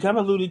 we kind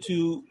of alluded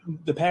to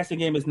the passing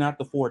game is not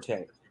the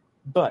forte,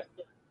 but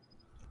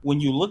when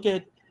you look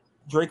at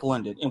Drake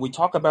London and we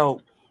talk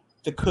about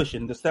the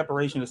cushion, the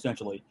separation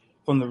essentially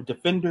from the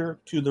defender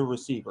to the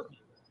receiver,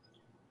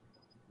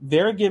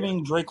 they're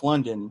giving Drake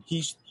London,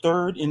 he's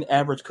third in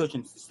average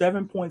cushion,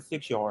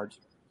 7.6 yards.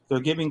 They're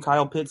giving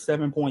Kyle Pitts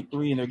 7.3,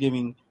 and they're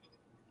giving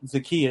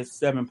Zaccheaus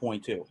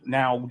 7.2.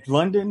 Now,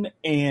 London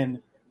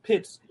and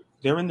Pitts,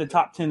 they're in the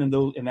top 10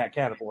 in that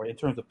category in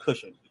terms of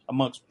cushion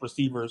amongst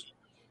receivers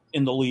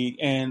in the league,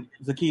 and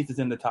Zaccheaus is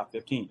in the top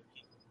 15.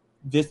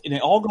 And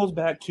it all goes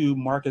back to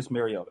Marcus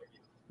Mariota,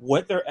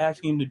 what they're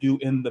asking him to do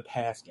in the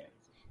pass game.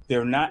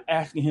 They're not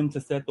asking him to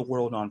set the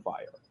world on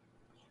fire.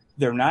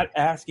 They're not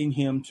asking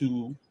him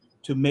to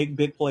make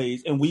big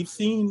plays. And we've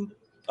seen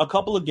a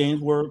couple of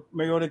games where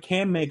Mariota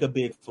can make a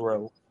big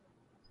throw,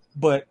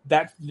 but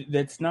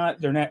that's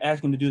not, they're not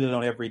asking him to do that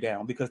on every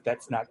down because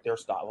that's not their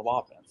style of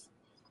offense.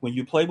 When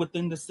you play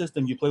within the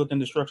system, you play within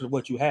the structure of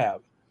what you have,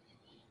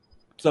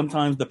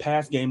 sometimes the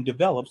pass game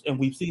develops, and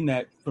we've seen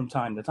that from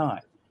time to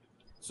time.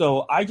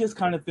 So I just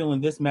kind of feel in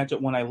this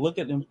matchup when I look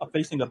at them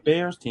facing a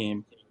Bears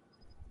team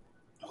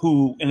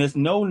who, and it's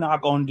no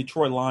knock on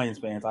Detroit Lions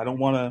fans. I don't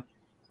want to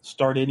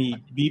start any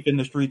beef in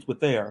the streets with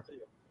there.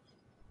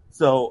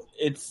 So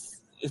it's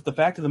the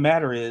fact of the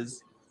matter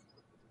is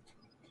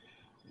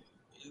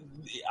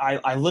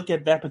I look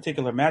at that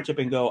particular matchup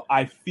and go,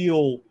 I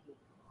feel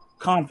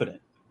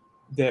confident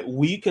that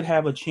we could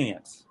have a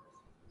chance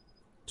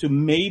to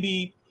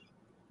maybe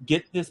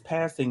get this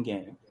passing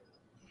game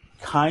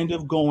kind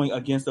of going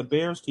against a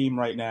Bears team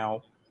right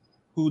now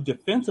who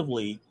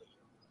defensively,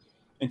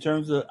 in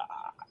terms of,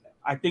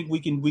 I think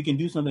we can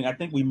do something. I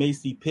think we may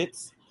see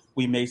Pitts.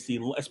 We may see,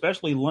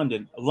 especially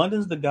London.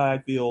 London's the guy I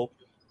feel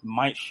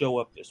might show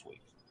up this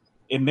week.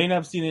 It may not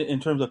have seen it in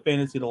terms of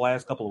fantasy the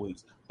last couple of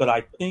weeks, but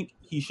I think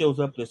he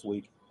shows up this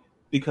week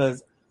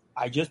because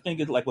I just think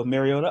it's like with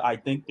Mariota. I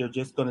think they're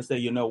just going to say,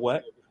 you know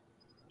what?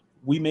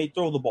 We may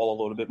throw the ball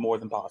a little bit more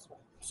than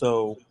possible.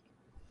 So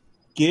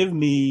give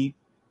me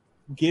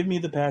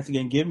the passing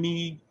game. Give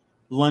me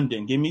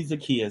London. Give me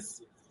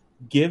Zaccheaus.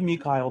 Give me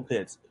Kyle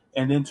Pitts.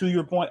 And then to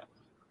your point,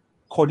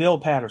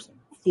 Cordell Patterson,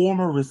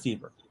 former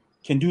receiver,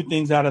 can do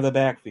things out of the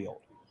backfield.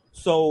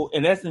 So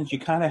in essence, you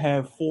kind of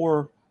have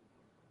 4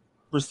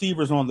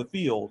 receivers on the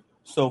field.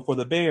 So for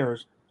the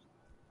Bears,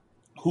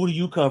 who do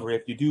you cover?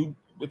 If you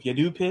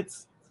do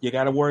Pitts, you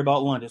got to worry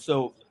about London.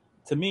 So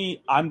to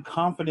me, I'm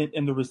confident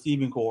in the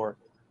receiving core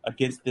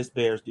against this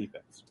Bears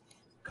defense.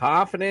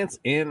 Confidence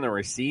in the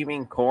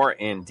receiving core,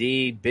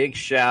 indeed. Big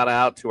shout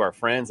out to our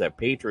friends at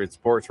Patriot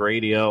Sports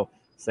Radio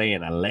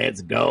saying,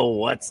 let's go,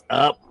 what's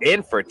up?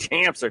 In for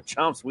champs or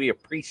chumps, we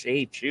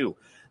appreciate you.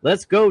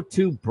 Let's go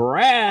to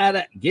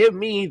Brad. Give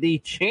me the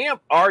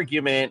champ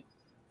argument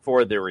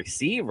for the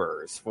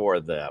receivers for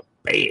the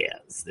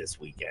Bears this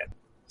weekend.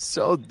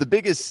 So the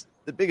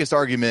biggest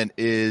argument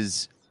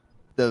is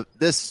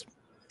this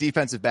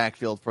defensive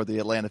backfield for the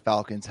Atlanta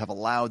Falcons have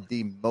allowed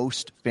the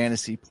most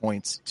fantasy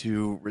points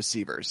to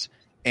receivers.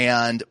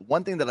 And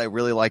one thing that I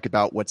really like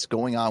about what's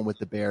going on with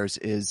the Bears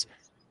is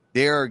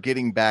they're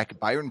getting back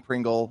Byron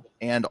Pringle,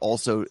 and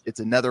also it's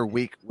another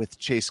week with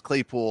Chase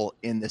Claypool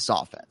in this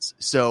offense.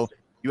 So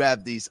you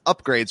have these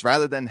upgrades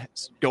rather than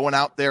going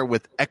out there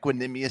with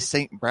Equanimous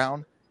St.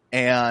 Brown.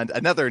 and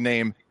another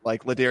name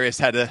like Ladarius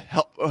had to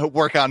help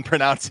work on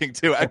pronouncing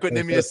too.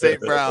 Equinemius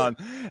St. Brown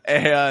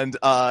and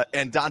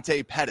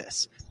Dante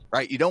Pettis,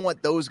 right? You don't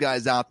want those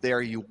guys out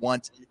there. You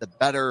want the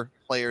better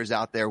players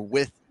out there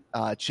with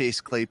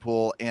Chase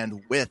Claypool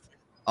and with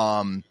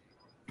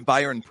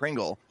Byron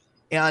Pringle.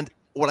 And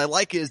what I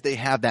like is they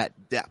have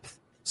that depth.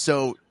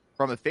 So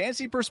from a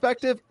fantasy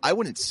perspective, I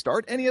wouldn't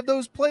start any of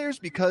those players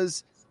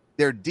because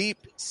they're deep.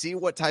 See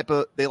what type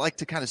of, they like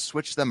to kind of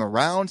switch them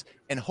around,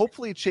 and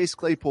hopefully Chase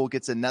Claypool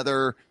gets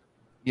another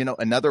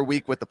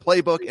week with the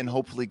playbook and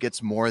hopefully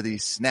gets more of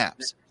these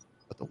snaps.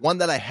 But the one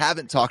that I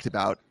haven't talked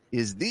about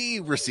is the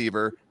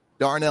receiver,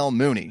 Darnell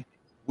Mooney.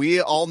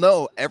 We all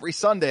know every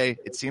Sunday,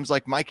 it seems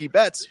like Mikey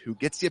Betts, who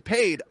gets you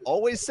paid,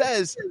 always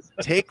says,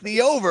 take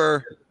the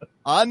over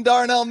on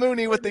Darnell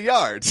Mooney with the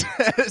yards.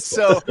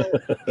 So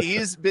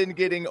he's been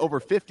getting over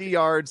 50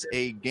 yards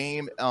a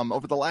game.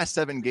 Over the last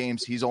 7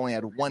 games, he's only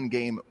had one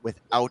game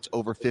without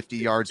over 50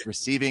 yards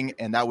receiving,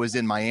 and that was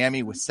in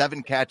Miami with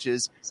 7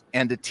 catches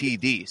and a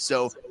TD.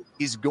 So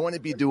he's going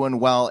to be doing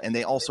well, and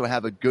they also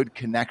have a good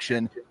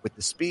connection with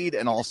the speed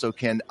and also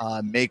can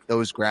make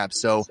those grabs.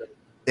 So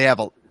they have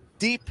a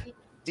deep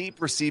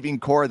receiving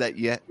core that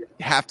you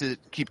have to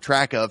keep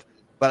track of.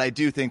 But I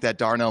do think that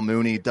Darnell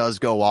Mooney does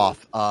go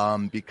off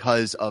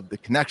because of the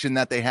connection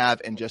that they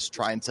have and just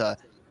trying to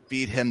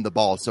feed him the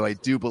ball. So I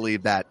do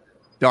believe that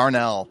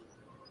Darnell,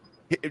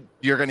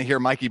 you're going to hear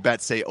Mikey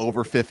Betts say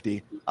over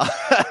 50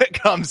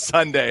 come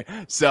Sunday.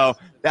 So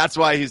that's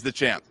why he's the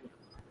champ.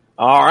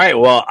 All right.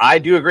 Well, I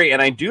do agree.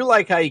 And I do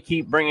like how you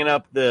keep bringing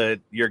up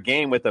your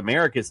game with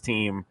America's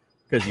team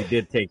because you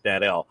did take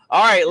that L.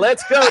 All right,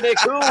 let's go, Nick.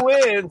 Who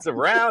wins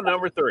round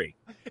number 3?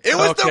 It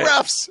was the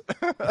refs.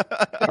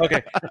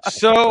 Okay,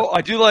 so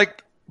I do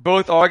like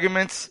both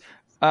arguments.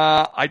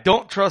 I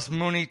don't trust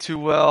Mooney too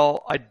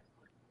well.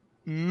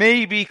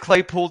 Maybe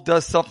Claypool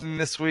does something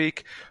this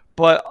week,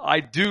 but I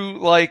do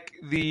like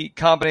the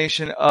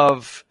combination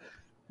of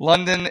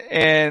London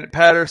and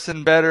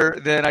Patterson better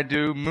than I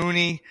do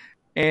Mooney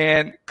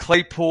and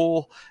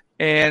Claypool.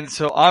 And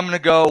so I'm going to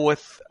go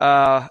with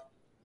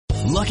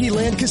Lucky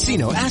Land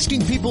Casino,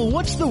 asking people,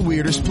 what's the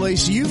weirdest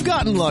place you've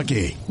gotten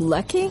lucky?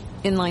 Lucky?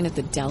 In line at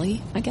the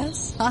deli, I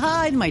guess?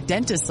 Aha, in my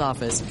dentist's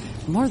office.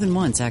 More than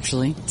once,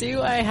 actually.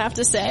 Do I have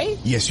to say?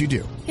 Yes, you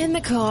do. In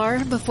the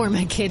car before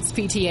my kids'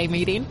 PTA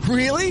meeting.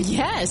 Really?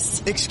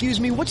 Yes. Excuse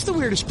me, what's the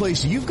weirdest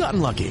place you've gotten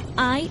lucky?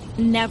 I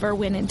never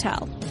win and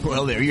tell.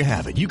 Well, there you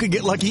have it. You can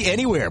get lucky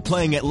anywhere,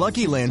 playing at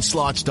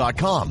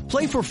LuckyLandSlots.com.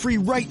 Play for free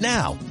right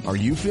now. Are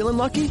you feeling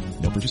lucky?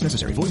 No purchase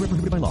necessary. Void where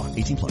prohibited by law.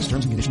 18+.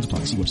 Terms and conditions apply.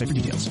 See website for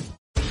details.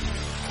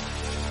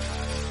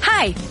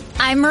 Hi,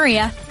 I'm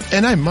Maria.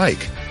 And I'm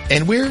Mike.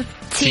 And we're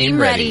Team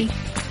Ready.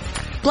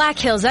 Black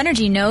Hills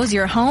Energy knows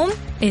your home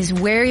is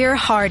where your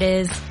heart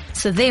is,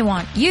 so they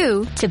want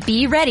you to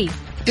be ready.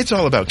 It's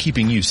all about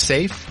keeping you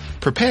safe,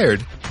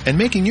 prepared, and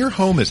making your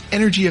home as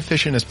energy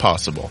efficient as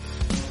possible.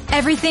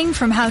 Everything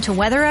from how to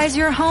weatherize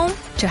your home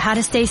to how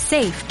to stay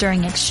safe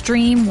during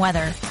extreme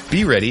weather.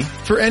 Be ready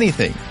for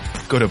anything.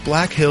 Go to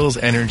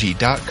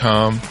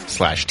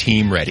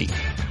blackhillsenergy.com/team ready.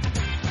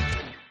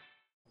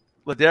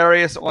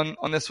 Ladarius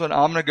on this one.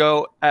 I'm going to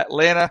go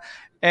Atlanta.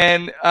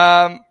 And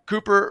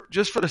Cooper,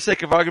 just for the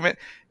sake of argument,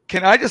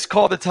 can I just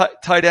call the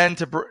tight end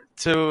to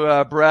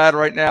Brad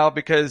right now?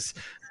 Because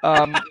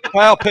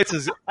Kyle Pitts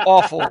is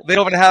awful. They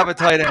don't even have a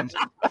tight end.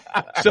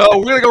 So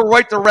we're going to go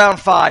right to round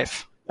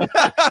 5. Oh,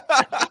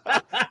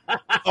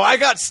 I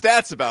got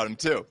stats about him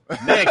too.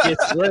 Nick,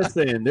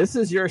 listen, this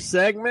is your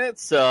segment,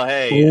 so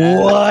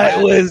hey.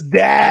 What was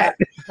that?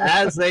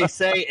 As they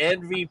say,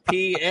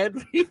 MVP.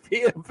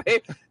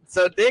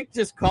 So Nick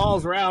just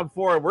calls round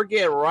 4. We're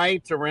getting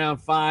right to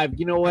round 5.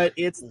 You know what?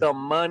 It's the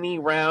money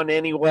round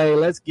anyway.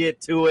 Let's get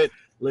to it.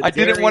 I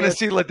didn't want to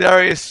see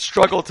Ladarius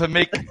struggle to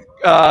make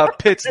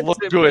Pitts look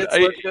good.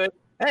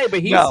 Hey,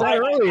 but he said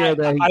earlier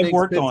that I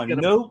worked on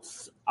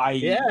notes.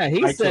 He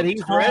said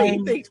he's ready.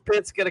 He thinks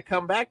Pitt's going to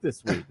come back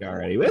this week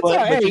already.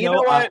 But you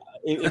know what?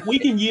 If we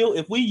can yield,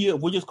 if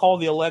we just call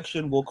the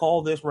election. We'll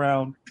call this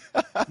round.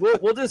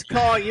 We'll just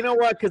call. You know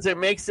what? Because it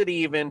makes it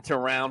even to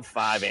round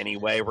 5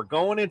 anyway. We're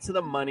going into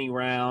the money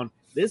round.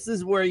 This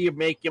is where you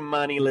make your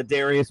money,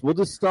 Ladarius. We'll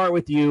just start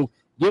with you.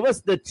 Give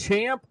us the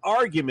champ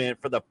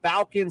argument for the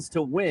Falcons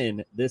to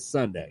win this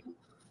Sunday.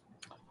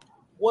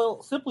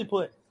 Well, simply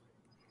put,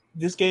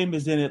 this game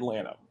is in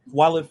Atlanta.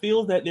 While it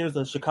feels that there's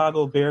a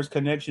Chicago Bears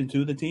connection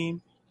to the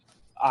team,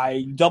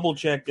 I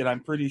double-checked, and I'm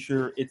pretty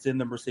sure it's in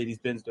the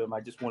Mercedes-Benz Dome.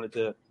 I just wanted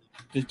to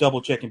just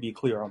double-check and be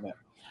clear on that.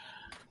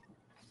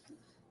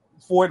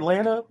 For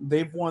Atlanta,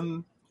 they've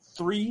won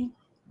three.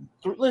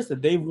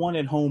 Listen, they've won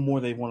at home more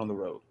than they've won on the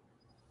road.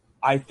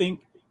 I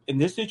think in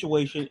this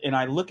situation, and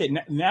I look at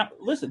now,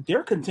 listen,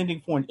 they're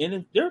contending for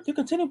they're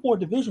contending for a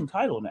division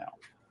title now.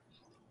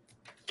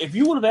 If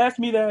you would have asked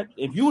me that,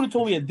 if you would have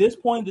told me at this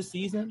point in the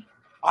season,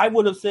 I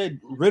would have said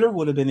Ritter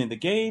would have been in the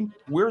game.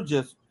 We're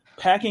just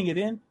packing it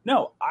in.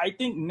 No, I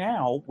think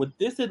now with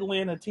this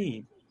Atlanta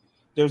team,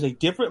 there's a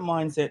different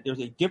mindset. There's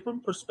a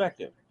different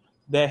perspective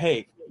that,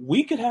 hey,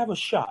 we could have a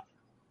shot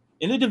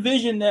in a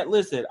division that,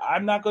 listen,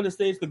 I'm not going to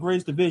say it's the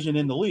greatest division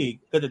in the league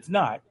because it's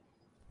not.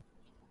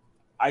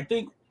 I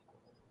think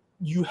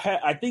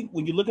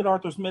when you look at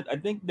Arthur Smith, I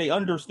think they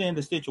understand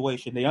the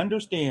situation. They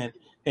understand,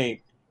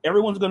 hey,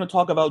 everyone's going to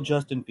talk about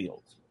Justin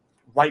Fields,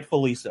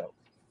 rightfully so.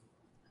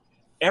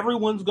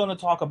 Everyone's going to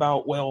talk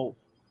about, well,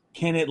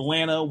 can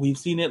Atlanta? We've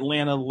seen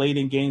Atlanta late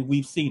in games.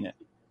 We've seen it.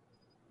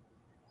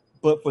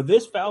 But for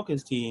this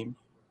Falcons team,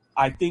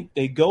 I think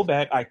they go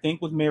back, I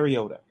think, with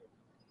Mariota.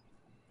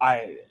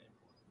 I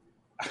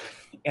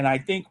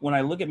think when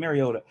I look at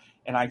Mariota,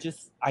 and I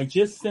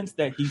just sense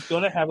that he's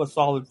going to have a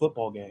solid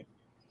football game.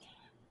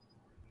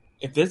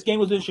 If this game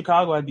was in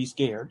Chicago, I'd be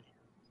scared.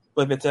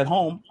 But if it's at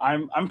home,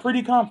 I'm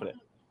pretty confident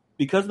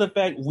because of the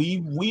fact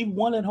we've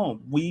won at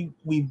home.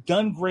 We've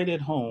done great at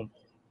home.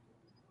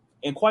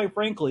 And quite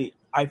frankly,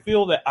 I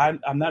feel that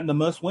I'm not in the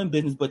must-win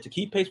business, but to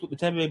keep pace with the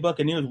Tampa Bay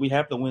Buccaneers, we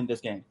have to win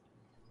this game.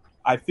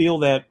 I feel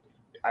that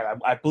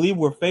I believe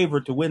we're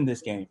favored to win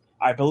this game.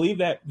 I believe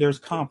that there's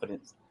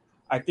confidence.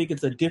 I think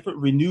it's a different,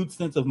 renewed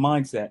sense of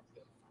mindset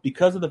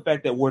because of the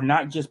fact that we're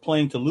not just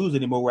playing to lose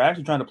anymore. We're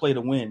actually trying to play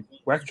to win.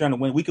 We're actually trying to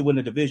win. We could win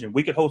the division.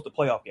 We could host a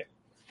playoff game.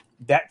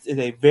 That is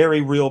a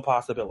very real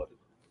possibility.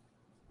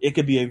 It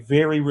could be a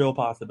very real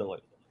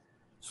possibility.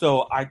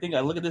 So I think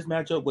I look at this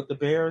matchup with the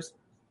Bears.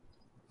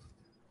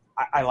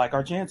 I like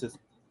our chances.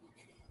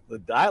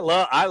 I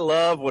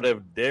love what if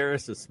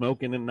Darius is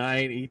smoking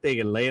tonight. He think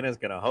Atlanta's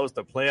going to host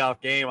a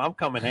playoff game. I'm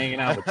coming hanging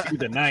out with you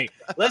tonight.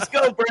 Let's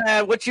go,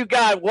 Brad. What you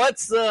got?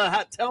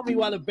 Tell me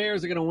why the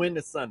Bears are going to win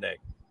this Sunday.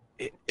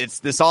 It's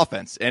this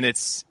offense, and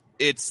it's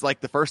like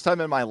the first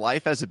time in my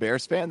life as a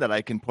Bears fan that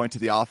I can point to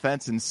the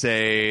offense and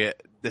say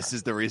this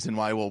is the reason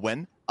why we'll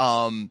win.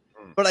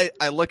 But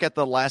I look at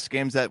the last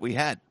games that we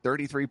had: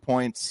 33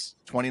 points,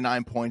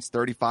 29 points,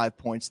 35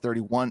 points,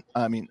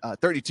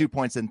 32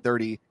 points, and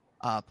 30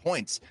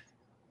 points.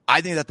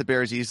 I think that the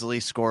Bears easily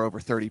score over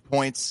 30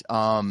 points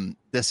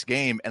this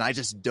game, and I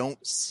just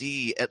don't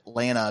see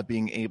Atlanta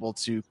being able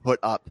to put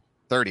up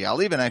 30.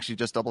 I'll even actually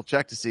just double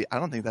check to see. I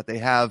don't think that they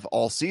have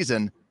all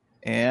season,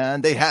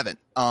 and they haven't.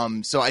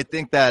 So I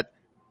think that,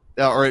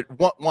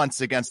 once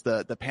against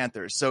the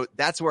Panthers. So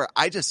that's where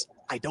I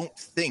don't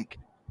think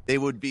they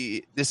would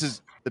be.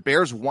 The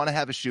Bears want to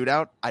have a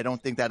shootout. I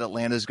don't think that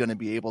Atlanta is going to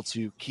be able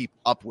to keep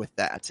up with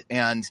that.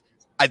 And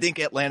I think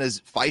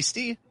Atlanta's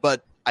feisty,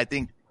 but I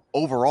think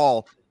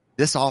overall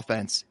this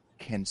offense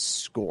can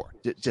score,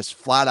 just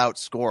flat out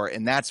score.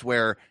 And that's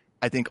where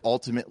I think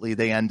ultimately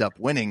they end up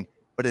winning.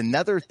 But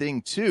another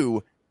thing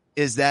too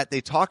is that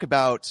they talk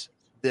about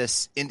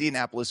this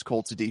Indianapolis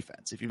Colts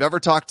defense. If you've ever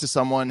talked to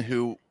someone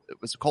who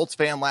was a Colts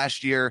fan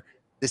last year,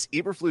 this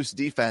Eberflus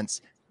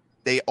defense,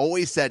 they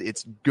always said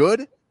it's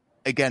good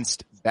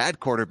against bad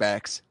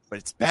quarterbacks, but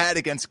it's bad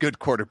against good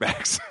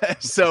quarterbacks.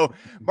 So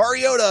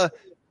Mariota,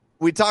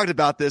 we talked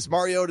about this.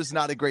 Mariota's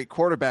not a great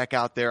quarterback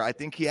out there. I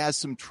think he has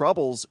some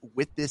troubles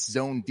with this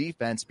zone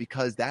defense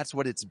because that's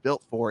what it's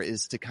built for,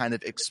 is to kind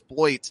of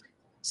exploit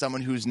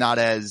someone who's not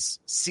as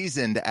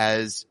seasoned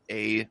as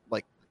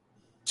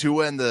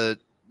Tua, and the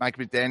Mike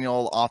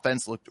McDaniel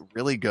offense looked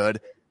really good.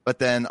 But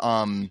then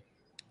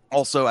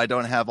also I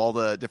don't have all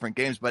the different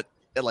games, but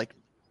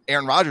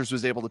Aaron Rodgers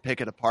was able to pick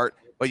it apart.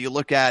 But you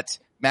look at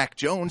Mac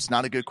Jones,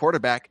 not a good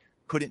quarterback,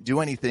 couldn't do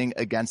anything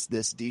against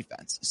this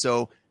defense.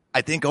 So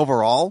I think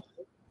overall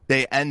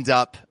they end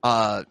up,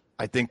 I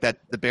think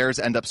that the Bears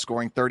end up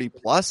scoring 30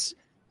 plus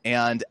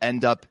and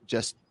end up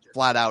just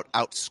flat out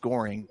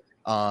outscoring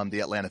the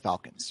Atlanta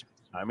Falcons.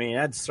 I mean,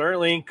 that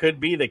certainly could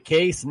be the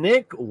case.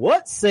 Nick,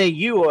 what say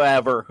you,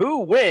 however? Who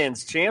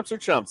wins, champs or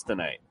chumps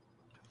tonight?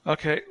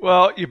 Okay,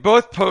 well, you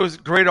both pose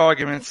great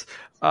arguments.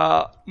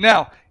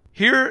 Now,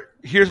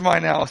 here's my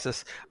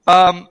analysis.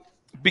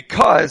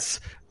 Because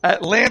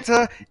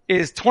Atlanta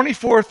is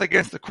 24th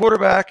against the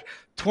quarterback,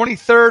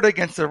 23rd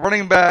against the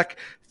running back,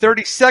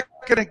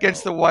 32nd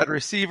against the wide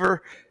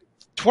receiver,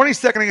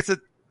 22nd against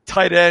the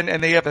tight end,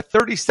 and they have a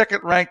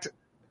 32nd ranked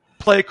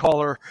play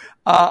caller.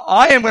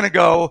 I am going to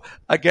go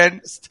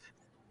against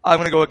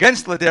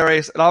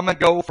Ladarius, and I'm going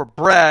to go for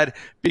Brad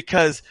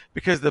because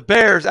the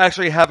Bears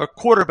actually have a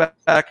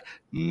quarterback,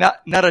 not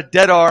a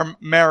dead arm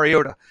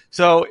Mariota.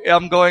 So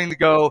I'm going to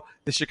go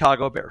the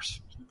Chicago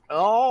Bears.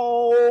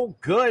 Oh,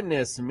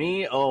 goodness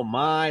me. Oh,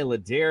 my.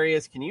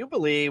 Ladarius, can you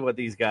believe what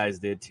these guys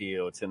did to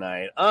you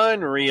tonight?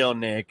 Unreal,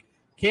 Nick.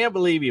 Can't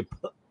believe you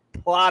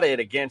plotted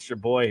against your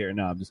boy here.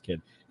 No, I'm just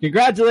kidding.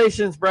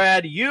 Congratulations,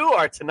 Brad. You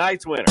are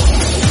tonight's winner.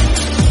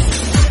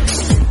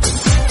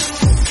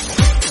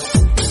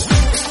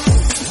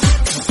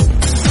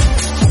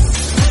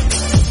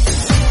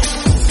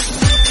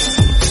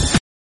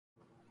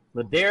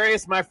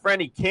 Ladarius, my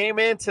friend, he came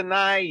in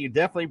tonight. You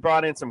definitely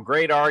brought in some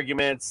great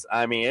arguments.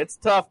 I mean, it's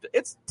tough.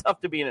 It's tough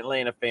to be an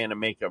Atlanta fan and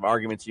make the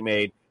arguments you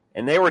made,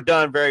 and they were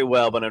done very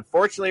well. But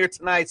unfortunately, you're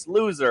tonight's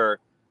loser,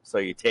 so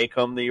you take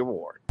home the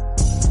award.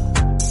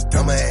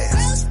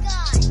 Dumbass.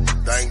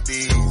 Thank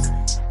these.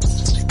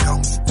 You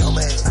come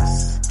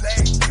dumbass.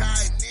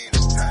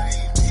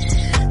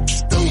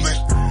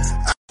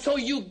 So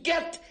you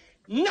get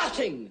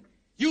nothing.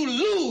 You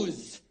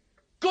lose.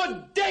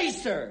 Good day,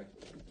 sir.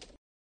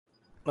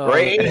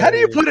 Great. And how do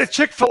you put a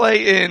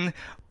Chick-fil-A in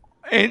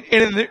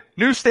the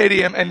new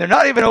stadium and they're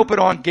not even open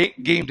on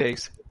game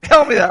days?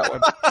 Tell me that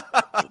one.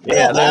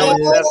 Yeah,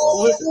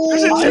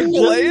 there's a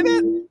Chick-fil-A in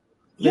it?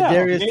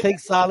 Ladarius, take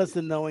solace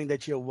in knowing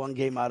that you're one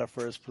game out of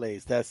first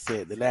place. That's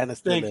it. Atlanta's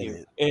still Thank in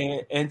you.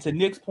 it. And to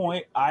Nick's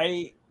point,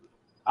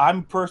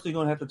 I'm personally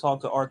going to have to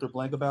talk to Arthur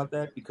Blank about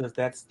that because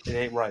it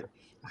ain't right.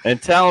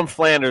 And Talon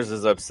Flanders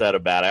is upset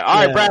about it. All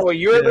right, Brad, well,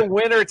 you're the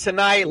winner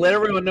tonight. Let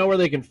everyone know where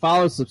they can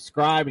follow,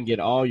 subscribe, and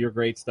get all your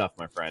great stuff,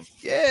 my friend.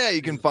 Yeah,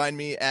 you can find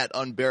me at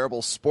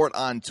Unbearable Sport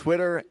on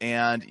Twitter,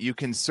 and you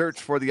can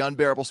search for the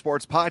Unbearable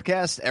Sports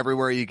Podcast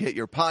everywhere you get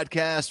your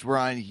podcast. We're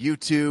on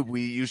YouTube.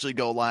 We usually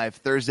go live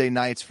Thursday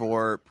nights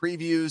for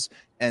previews,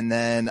 and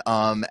then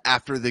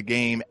after the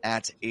game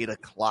at 8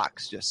 o'clock.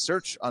 Just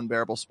search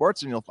Unbearable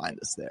Sports, and you'll find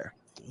us there.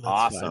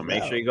 Awesome.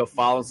 Make sure you go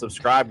follow and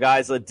subscribe,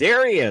 guys.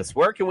 Ladarius,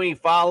 where can we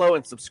follow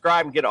and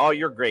subscribe and get all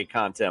your great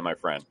content, my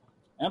friend?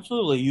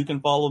 Absolutely. You can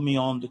follow me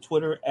on the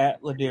Twitter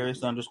at Ladarius_.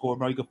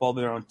 You can follow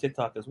me on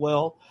TikTok as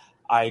well.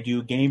 I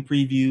do game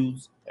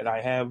previews, and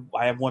I have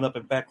one up,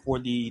 in fact, for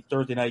the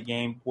Thursday night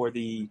game for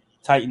the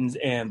Titans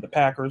and the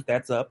Packers.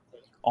 That's up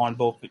on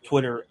both the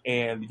Twitter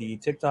and the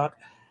TikTok.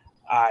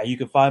 You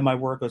can find my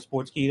work on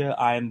Sportskeeda.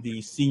 I am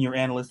the senior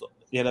analyst of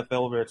the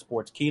NFL over at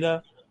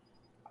Sportskeeda.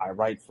 I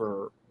write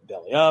for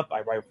Belly Up.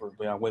 I write for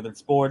Women's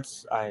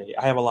Sports. I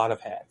have a lot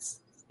of hats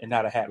and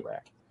not a hat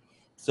rack.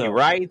 So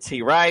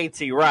He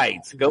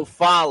writes. Go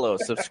follow,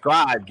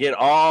 subscribe, get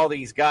all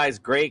these guys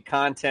great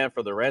content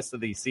for the rest of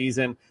the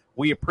season.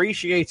 We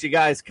appreciate you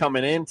guys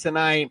coming in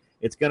tonight.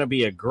 It's going to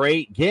be a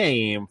great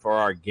game for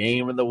our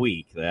game of the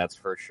week. That's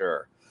for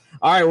sure.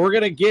 All right, we're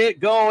going to get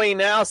going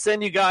now,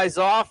 send you guys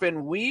off,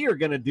 and we are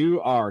going to do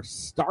our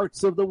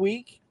starts of the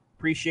week.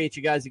 Appreciate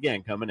you guys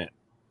again coming in.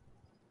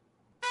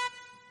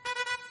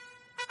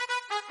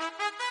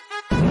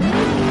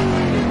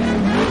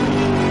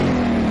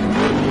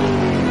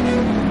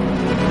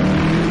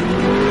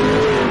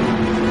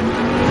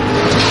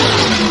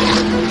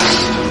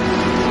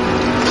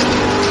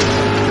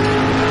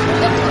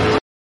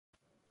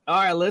 All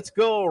right, let's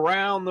go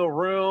around the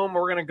room.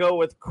 We're going to go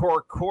with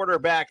core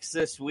quarterbacks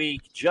this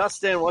week.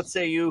 Justin, what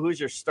say you? Who's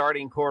your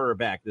starting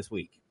quarterback this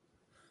week?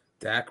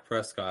 Dak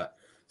Prescott.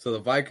 So the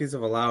Vikings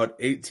have allowed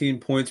 18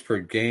 points per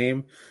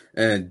game.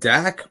 And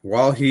Dak,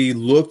 while he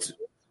looked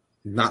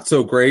not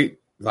so great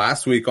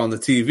last week on the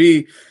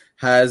TV,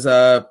 has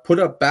put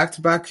up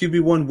back-to-back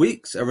QB1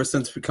 weeks ever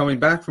since coming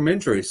back from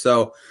injury.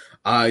 So,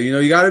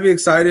 you got to be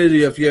excited.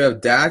 If you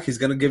have Dak, he's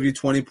going to give you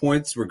 20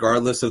 points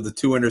regardless of the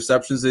 2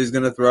 interceptions that he's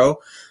going to throw.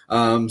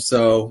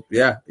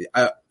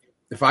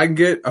 If I can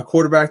get a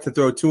quarterback to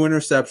throw 2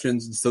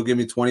 interceptions and still give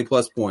me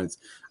 20-plus points,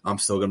 I'm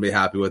still going to be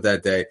happy with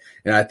that day.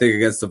 And I think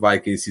against the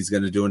Vikings, he's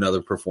going to do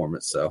another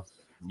performance. So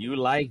you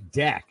like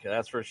Dak,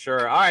 that's for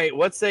sure. All right,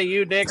 what say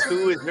you, Nick?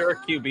 Who is your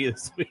QB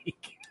this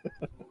week?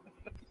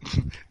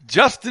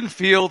 Justin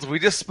Fields. We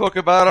just spoke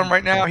about him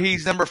right now.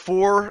 He's number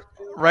 4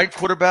 ranked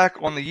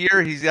quarterback on the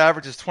year. His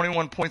average is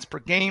 21 points per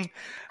game.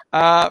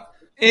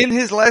 In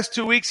his last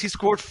 2 weeks, he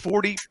scored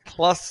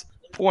 40-plus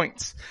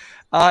points.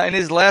 In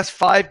his last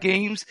 5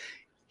 games,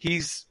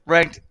 he's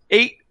ranked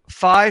 8,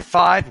 5,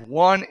 5,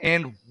 1,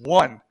 and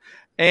 1.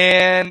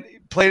 And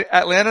played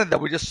Atlanta that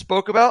we just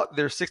spoke about.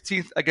 They're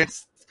 16th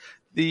against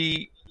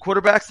the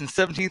quarterbacks and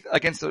 17th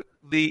against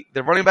the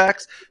running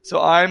backs. So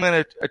I'm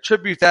going to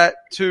attribute that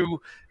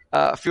to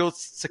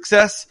Fields'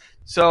 success.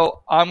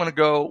 So I'm going to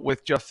go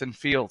with Justin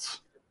Fields.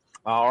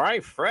 All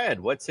right, Fred,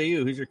 what say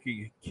you? Who's your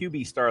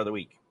QB star of the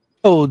week?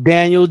 Oh,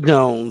 Daniel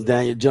Jones.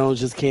 Daniel Jones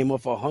just came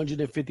off a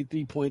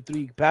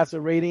 153.3 passer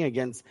rating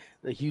against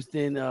the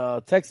Houston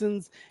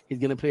Texans. He's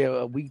going to play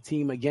a weak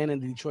team again in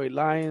the Detroit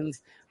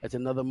Lions. That's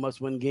another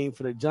must-win game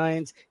for the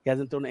Giants. He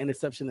hasn't thrown an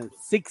interception in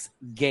 6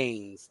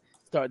 games.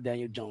 Start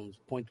Daniel Jones.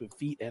 Points with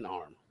feet and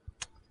arm.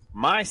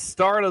 My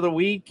start of the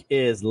week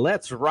is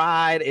Let's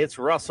Ride. It's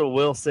Russell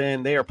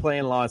Wilson. They are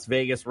playing Las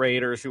Vegas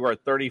Raiders, who are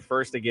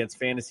 31st against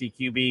fantasy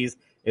QBs.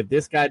 If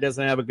this guy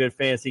doesn't have a good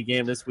fantasy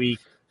game this week,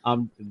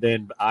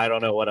 then I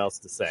don't know what else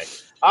to say.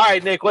 All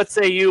right, Nick, what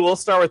say you? We'll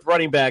start with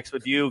running backs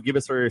with you. Give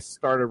us our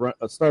start of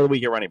the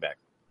week at running back.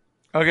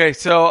 Okay,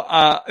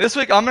 so this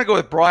week I'm going to go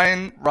with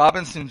Brian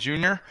Robinson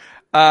Jr.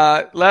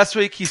 Last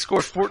week he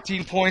scored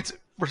 14 points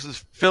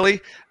versus Philly.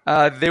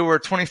 They were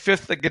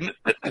 25th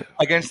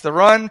against the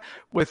run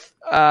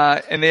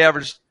and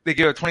they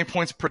gave it 20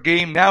 points per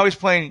game. Now he's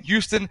playing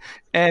Houston,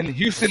 and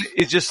Houston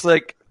is just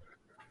like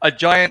a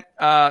giant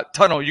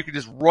tunnel. You can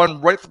just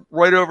run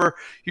right over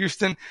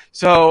Houston.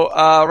 So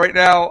right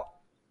now,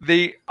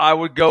 I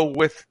would go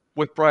with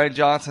Brian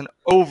Johnson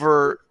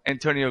over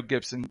Antonio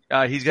Gibson.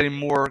 He's getting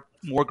more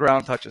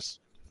ground touches.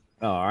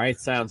 All right,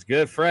 sounds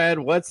good. Fred,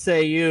 what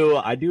say you?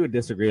 I do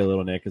disagree a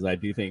little, Nick, because I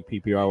do think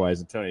PPR-wise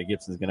Antonio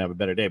Gibson is going to have a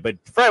better day. But,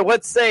 Fred,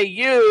 what say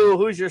you?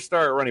 Who's your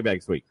star running back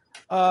this week?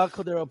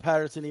 Cordero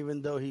Patterson,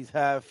 even though he's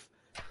half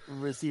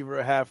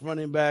receiver, half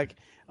running back.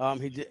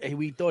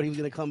 We thought he was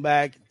going to come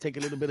back, take a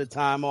little bit of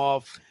time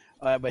off,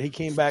 but he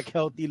came back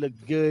healthy,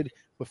 looked good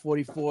with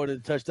 44 to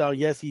the touchdown.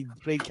 Yes, he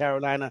played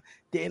Carolina,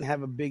 didn't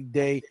have a big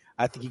day.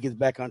 I think he gets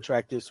back on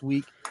track this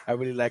week. I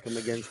really like him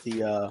against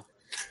the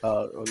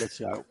let's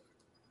see.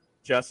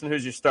 Justin,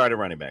 who's your starter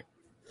running back?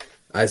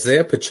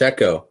 Isaiah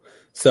Pacheco.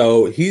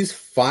 So he's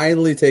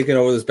finally taken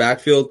over this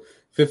backfield.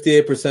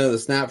 58% of the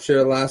snap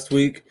share last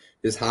week.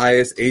 His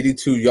highest,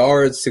 82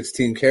 yards,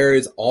 16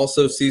 carries,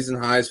 also season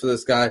highs for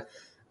this guy.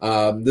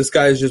 This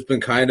guy has just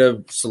been kind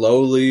of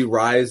slowly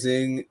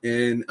rising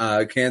in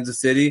Kansas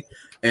City.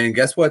 And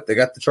guess what? They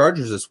got the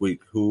Chargers this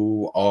week,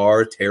 who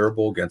are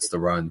terrible against the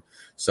run.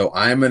 So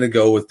I'm going to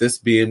go with this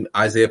being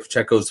Isaiah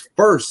Pacheco's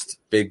first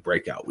big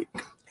breakout week.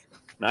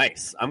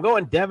 Nice. I'm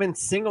going Devin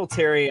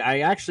Singletary.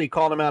 I actually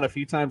called him out a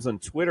few times on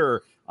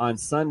Twitter on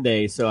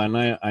Sunday, so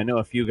I know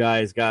a few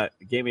guys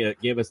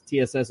gave us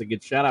TSS a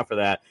good shout out for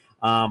that.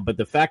 But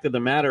the fact of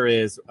the matter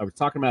is, I was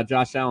talking about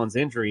Josh Allen's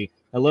injury.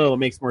 Hello, it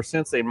makes more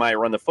sense they might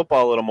run the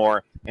football a little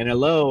more. And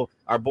hello,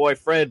 our boy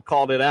Fred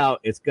called it out.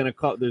 It's gonna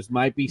there's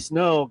might be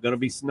snow, gonna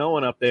be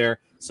snowing up there.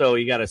 So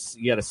you got a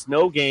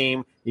snow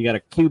game. You got a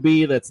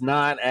QB that's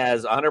not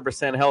as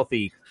 100%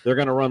 healthy. They're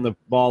gonna run the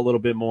ball a little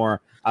bit more.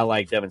 I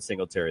like Devin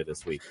Singletary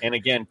this week. And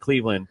again,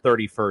 Cleveland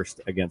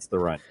 31st against the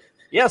run.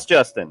 Yes,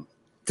 Justin.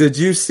 Did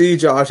you see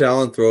Josh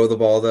Allen throw the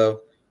ball,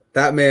 though?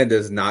 That man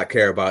does not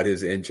care about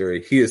his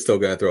injury. He is still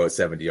going to throw it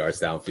 70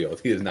 yards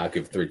downfield. He does not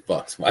give 3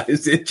 fucks about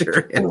his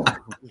injury.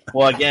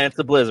 Well, again, it's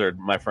a blizzard,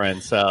 my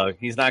friend. So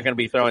he's not going to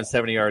be throwing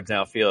 70 yards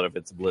downfield if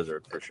it's a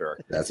blizzard for sure.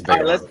 That's a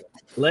big one.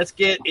 Let's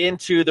get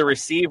into the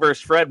receivers.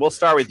 Fred, we'll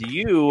start with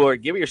you, or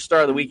give me your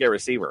start of the week at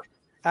receiver.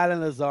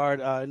 Alan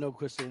Lazard, I know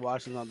Christian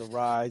Washington on the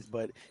rise,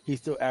 but he's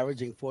still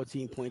averaging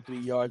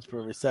 14.3 yards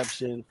per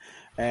reception.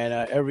 And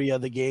every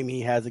other game,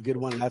 he has a good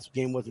one. Last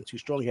game wasn't too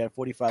strong. He had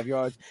 45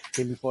 yards.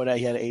 Game before that,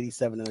 he had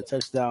 87 and a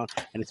touchdown.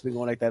 And it's been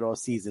going like that all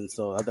season.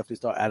 So I'll definitely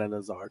start Alan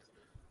Lazard.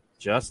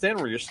 Justin,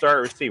 where your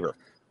start receiver?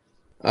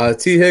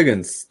 T.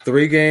 Higgins,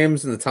 3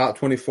 games in the top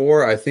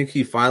 24. I think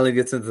he finally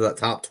gets into that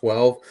top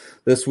 12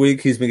 this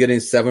week. He's been getting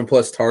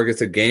 7+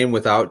 targets a game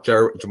without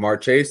Jamar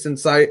Chase in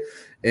sight.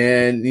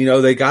 And,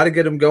 they got to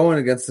get him going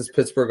against this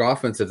Pittsburgh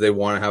offense if they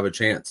want to have a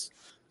chance.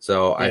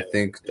 So I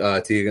think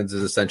T. Higgins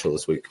is essential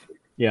this week.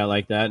 Yeah, I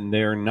like that. And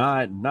they're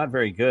not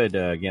very good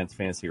against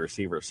fantasy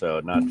receivers, so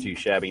not too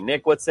shabby.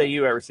 Nick, what say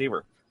you at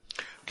receiver?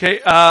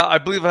 Okay, I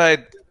believe I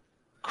had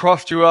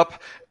crossed you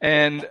up,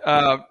 and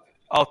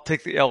I'll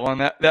take the L on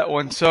that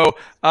one. So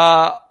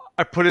I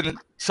put in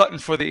Sutton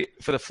for the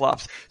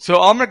flops. So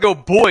I'm gonna go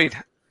Boyd.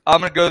 I'm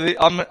gonna go the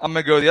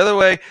other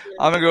way.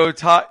 I'm gonna go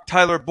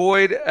Tyler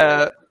Boyd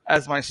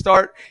as my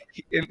start.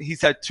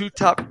 He's had 2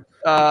 top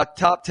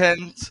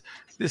 10s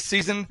this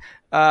season.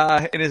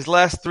 In his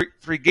last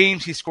three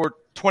games, he scored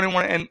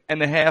 21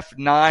 and a half,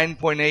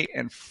 9.8,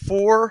 and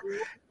 4.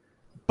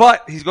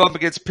 But he's going up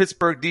against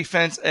Pittsburgh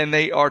defense, and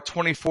they are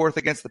 24th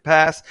against the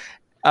pass,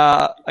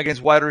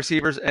 against wide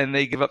receivers, and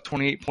they give up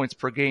 28 points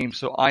per game.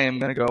 So I am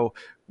going to go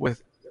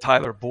with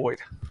Tyler Boyd.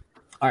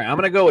 All right, I'm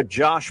going to go with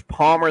Josh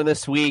Palmer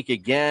this week,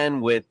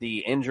 again, with the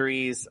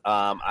injuries.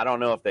 I don't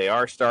know if they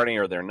are starting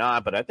or they're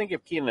not, but I think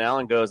if Keenan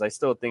Allen goes, I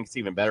still think it's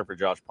even better for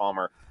Josh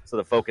Palmer. So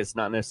the focus is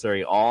not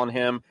necessarily all on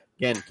him.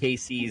 Again,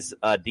 KC's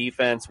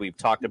defense, we've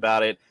talked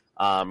about it,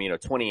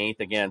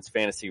 28th against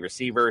fantasy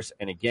receivers.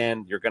 And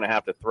again, you're going to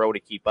have to throw to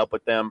keep up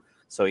with them.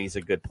 So he's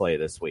a good play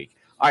this week.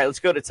 All right, let's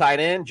go to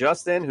tight end.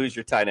 Justin, who's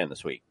your tight end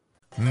this week?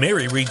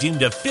 Mary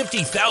redeemed a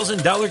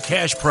 $50,000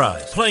 cash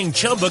prize playing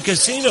Chumba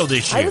Casino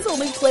this year. I was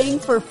only playing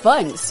for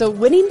fun, so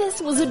winning this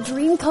was a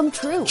dream come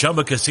true.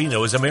 Chumba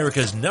Casino is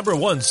America's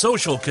 #1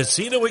 social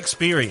casino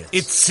experience.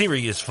 It's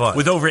serious fun.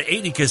 With over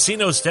 80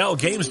 casino-style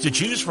games to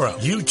choose from,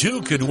 you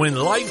too could win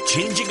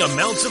life-changing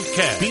amounts of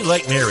cash. Be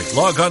like Mary.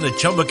 Log on to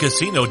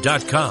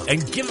ChumbaCasino.com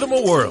and give them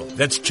a whirl.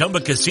 That's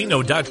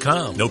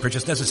ChumbaCasino.com. No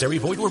purchase necessary.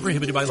 Void where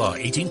prohibited by law.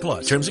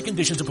 18+. Terms and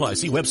conditions apply.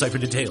 See website for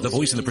details. The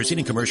voice in the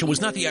preceding commercial was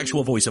not the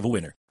actual voice of a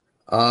winner.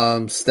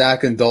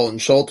 Stacking Dalton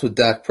Schultz with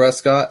Dak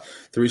Prescott,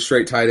 3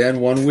 straight tight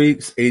end 1 week,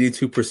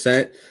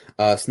 82%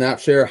 snap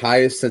share,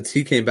 highest since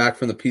he came back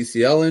from the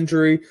PCL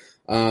injury.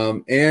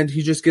 And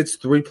he just gets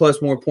 3+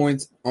 more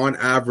points on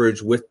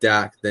average with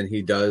Dak than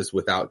he does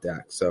without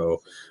Dak.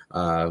 So,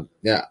 I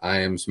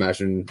am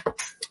smashing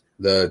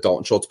the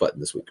Dalton Schultz button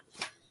this week.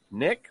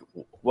 Nick,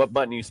 what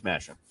button are you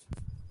smashing?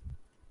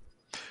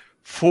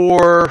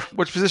 For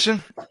which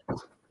position?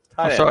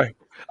 Tight end. Sorry.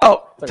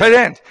 Oh, tight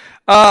end.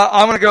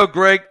 I'm going to go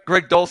Greg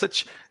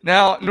Dulcich.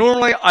 Now,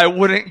 normally I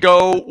wouldn't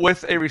go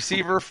with a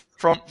receiver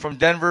from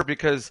Denver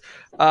because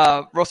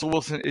Russell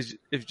Wilson is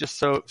just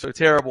so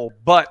terrible.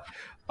 But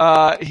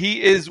Greg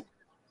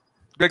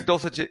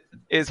Dulcich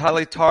is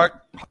highly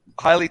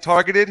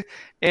targeted,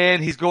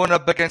 and he's going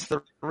up against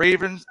the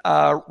Raiders.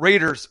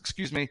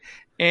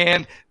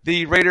 And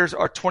the Raiders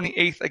are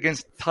 28th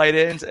against tight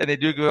ends, and they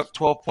do give up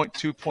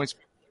 12.2 points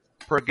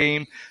per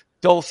game.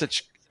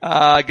 Dulcich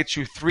gets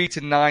you 3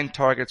 to 9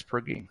 targets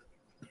per game.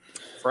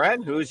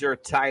 Fred, who's your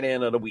tight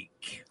end of the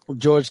week?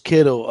 George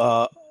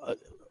Kittle.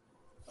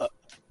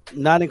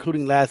 not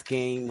including last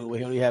game where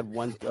he only had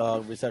one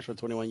reception for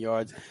 21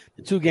 yards.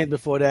 The 2 games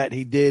before that,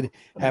 he did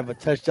have a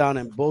touchdown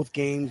in both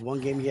games. One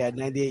game he had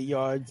 98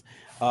 yards,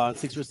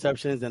 6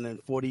 receptions, and then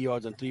 40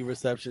 yards on 3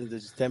 receptions.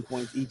 It's just 10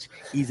 points each,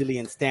 easily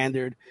in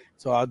standard.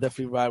 So I'll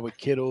definitely ride with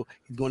Kittle.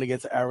 He's going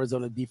against the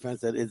Arizona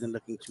defense that isn't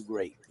looking too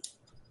great.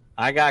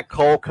 I got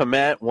Cole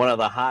Kmet, one of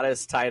the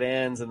hottest tight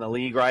ends in the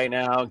league right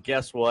now.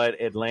 Guess what?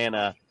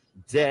 Atlanta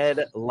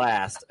dead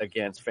last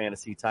against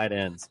fantasy tight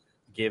ends.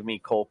 Give me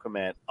Cole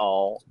Kmet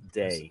all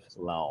day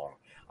long.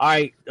 All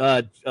right,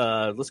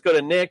 let's go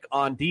to Nick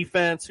on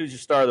defense. Who's your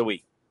star of the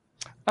week?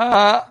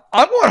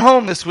 I'm going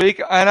home this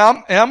week, and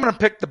I'm going to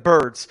pick the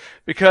Birds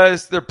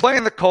because they're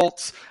playing the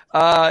Colts.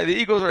 The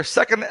Eagles are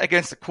second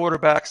against the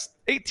quarterbacks,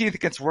 18th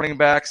against running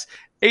backs,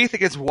 8th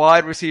against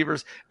wide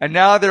receivers, and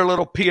now they're a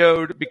little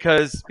PO'd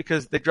because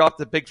they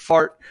dropped a big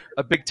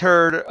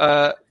turd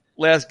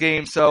last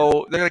game,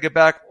 so they're going to get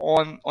back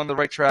on the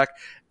right track.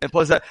 And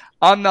plus that,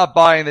 I'm not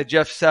buying the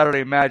Jeff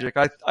Saturday magic.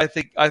 I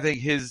think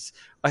his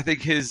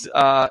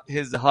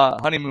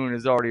honeymoon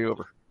is already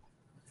over.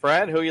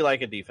 Fred, who you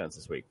like at defense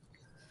this week?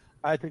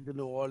 I think the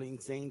New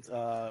Orleans Saints.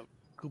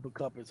 Cooper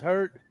Kupp is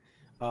hurt.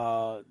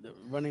 The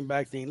running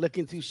backs ain't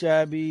looking too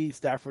shabby.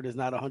 Stafford is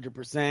not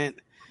 100%.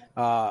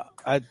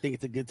 I think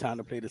it's a good time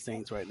to play the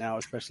Saints right now,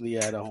 especially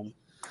at home.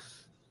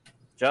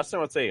 Justin,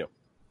 what say you?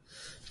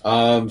 So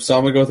I'm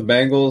going to go with the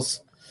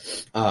Bengals.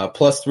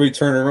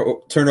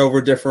 +3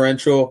 turnover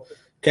differential.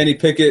 Kenny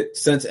Pickett,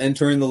 since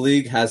entering the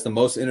league, has the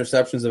most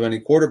interceptions of any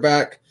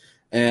quarterback,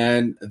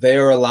 and they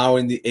are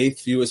allowing the 8th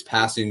fewest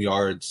passing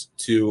yards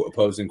to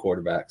opposing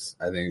quarterbacks.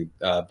 I think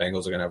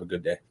Bengals are going to have a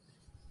good day.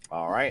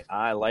 All right,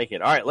 I like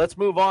it. All right, let's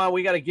move on.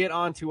 We got to get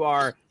on to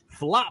our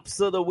flops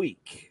of the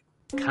week.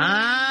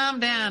 Calm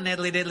down,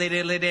 diddly, diddly,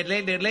 diddly,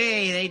 diddly,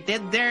 diddly. They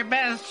did their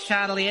best,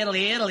 shoddly,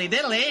 iddly, iddly,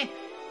 diddly.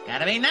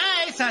 Gotta be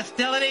nice,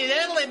 hostility,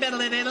 diddly,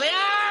 biddly, diddly.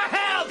 Ah,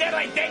 hell,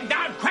 diddly, ding,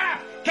 dong,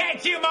 crap.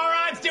 Can't you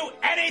morons do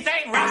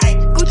anything right?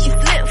 Gucci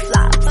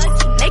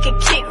flip-flops, make a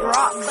kick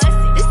rock.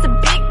 This a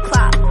big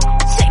clock.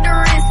 Check the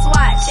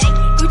wristwatch.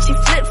 Gucci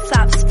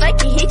flip-flops,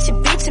 fucking hit your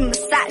bitch and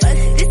massage.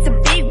 This a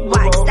big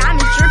watch.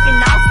 Diamonds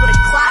dripping off with a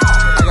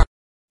clock.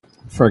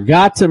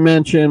 Forgot to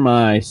mention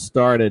my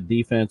started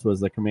defense was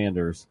the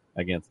Commanders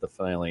against the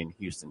failing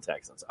Houston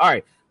Texans. All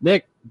right,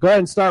 Nick, go ahead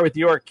and start with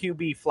your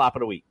QB flop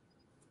of the week.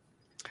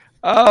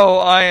 Oh,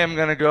 I am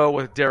going to go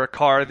with Derek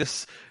Carr.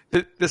 This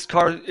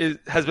car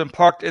has been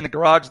parked in the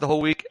garage the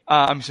whole week.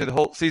 The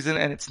whole season,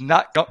 and it's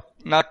not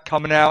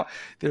coming out.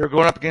 They're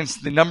going up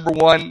against the number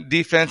 1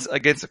 defense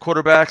against the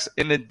quarterbacks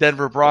in the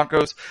Denver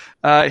Broncos.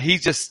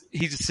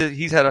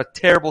 He's had a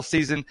terrible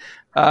season.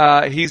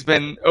 He's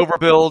been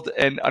overbilled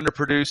and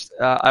underproduced.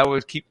 I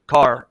would keep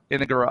Carr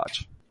in the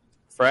garage.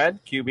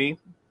 Fred, QB.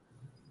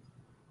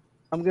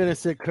 I'm going to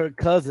say Kirk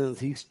Cousins.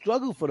 He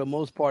struggled for the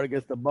most part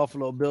against the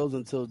Buffalo Bills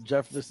until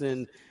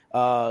Jefferson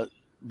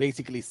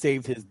basically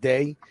saved his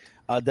day.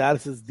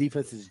 Dallas's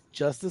defense is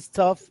just as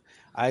tough.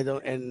 I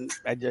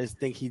just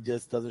think he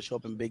just doesn't show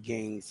up in big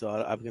games. So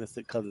I'm going to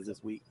sit Cousins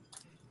this week.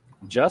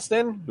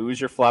 Justin, who's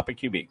your flop at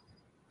QB?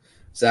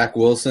 Zach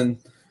Wilson.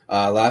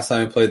 Last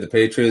time he played the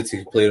Patriots, he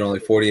completed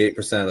only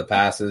 48% of the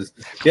passes.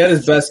 He had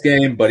his best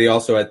game, but he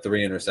also had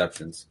 3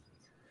 interceptions.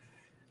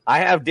 I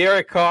have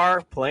Derek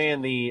Carr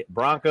playing the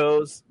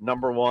Broncos,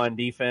 number 1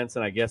 defense,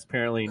 and I guess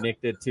apparently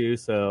Nick did too,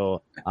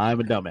 so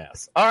I'm a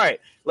dumbass. All right,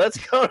 let's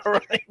go to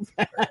running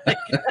back.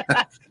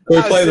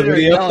 We play the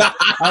video.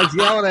 I was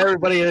yelling at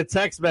everybody in a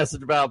text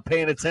message about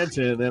paying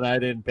attention, and then I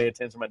didn't pay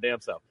attention to my damn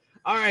self.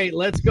 All right,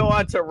 let's go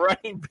on to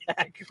running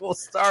back. We'll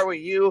start with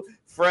you,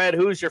 Fred.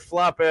 Who's your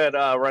flop at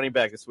running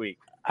back this week?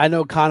 I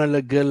know Connor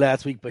looked good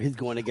last week, but he's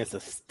going against a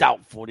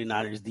stout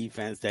 49ers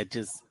defense that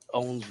just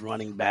owns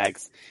running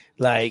backs.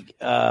 Like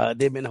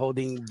they've been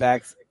holding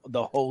backs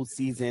the whole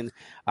season.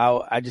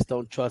 I just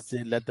don't trust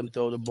it. Let them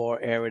throw the ball,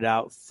 air it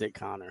out. Sit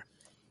Connor.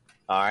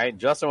 All right,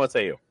 Justin, what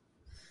say you?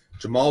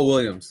 Jamal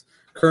Williams,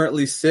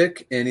 currently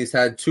sick, and he's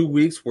had 2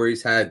 weeks where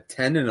he's had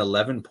 10 and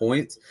 11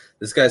 points.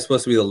 This guy's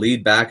supposed to be the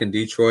lead back in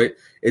Detroit.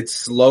 It's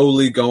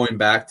slowly going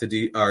back to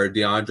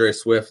DeAndre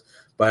Swift,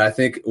 but I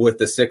think with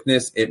the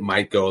sickness, it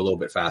might go a little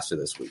bit faster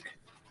this week.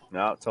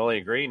 No, totally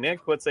agree.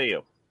 Nick, what say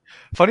you?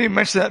 Funny you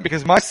mention that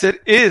because my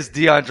sit is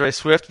DeAndre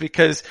Swift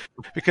because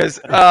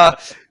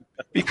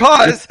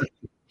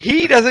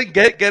he doesn't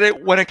get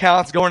it when it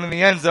counts going in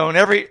the end zone.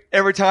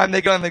 Every time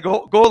they go in the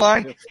goal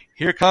line,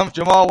 here comes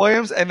Jamal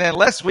Williams. And then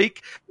last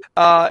week,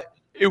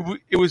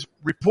 it was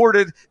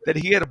reported that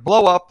he had a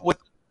blow up with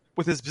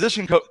his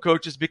position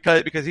coaches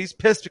because he's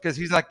pissed because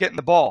he's not getting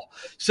the ball.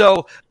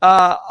 So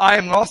I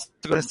am also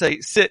going to say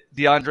sit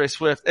DeAndre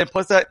Swift. And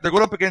plus that they're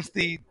going up against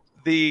the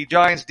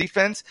Giants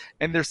defense,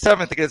 and they're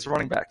 7th against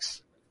running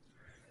backs.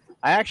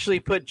 I actually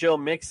put Joe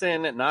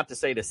Mixon, not to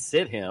say to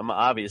sit him,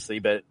 obviously,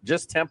 but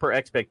just temper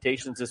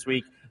expectations this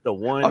week. The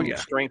one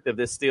strength of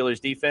this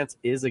Steelers defense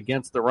is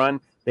against the run.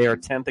 They are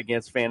 10th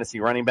against fantasy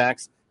running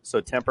backs,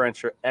 so temper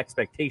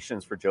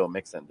expectations for Joe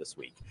Mixon this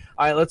week.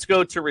 All right, let's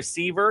go to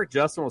receiver.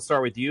 Justin, we'll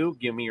start with you.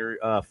 Give me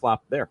your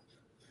flop there.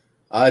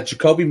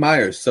 Jacoby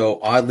Myers. So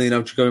oddly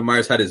enough, Jacoby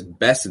Myers had his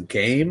best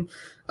game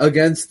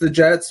against the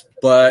Jets,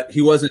 but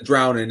he wasn't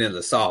drowning in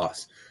the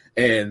sauce.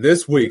 And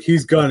this week,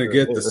 he's going to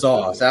get the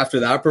sauce.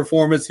 After that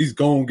performance, he's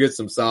going to get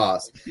some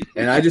sauce.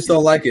 And I just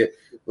don't like it.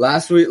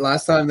 Last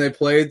time they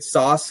played,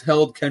 Sauce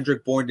held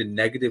Kendrick Bourne to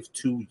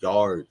 -2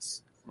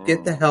 yards.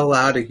 Get the hell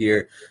out of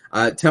here.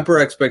 Temper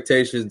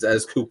expectations,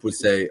 as Coop would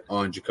say,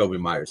 on Jacoby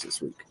Myers this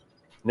week.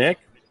 Nick?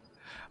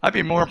 I'd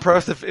be more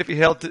impressed if he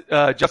held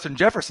Justin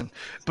Jefferson.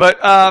 But,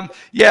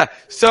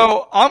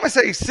 so I'm going to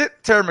say sit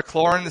Terry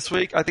McLaurin this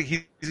week. I think he's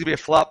going to be a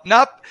flop.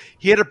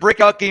 He had a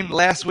breakout game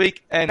last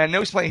week, and I know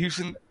he's playing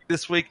Houston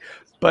this week,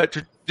 but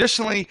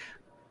traditionally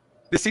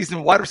this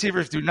season wide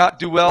receivers do not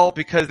do well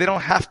because they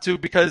don't have to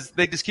because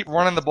they just keep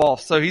running the ball.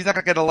 So he's not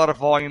going to get a lot of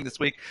volume this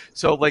week.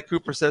 So like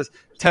Cooper says,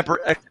 temper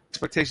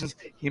expectations.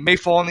 He may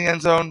fall in the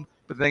end zone,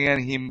 but then again,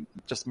 he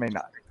just may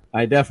not.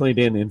 I definitely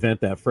didn't invent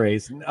that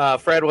phrase.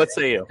 Fred, what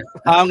say you?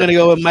 I'm going to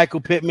go with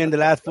Michael Pittman. The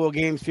last 4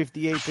 games,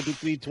 58,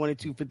 53,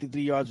 22,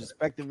 53 yards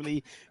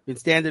respectively. In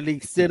standard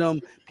league, sit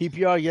him.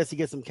 PPR, yes, he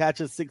gets some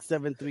catches, 6,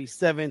 7, 3,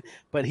 7,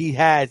 but he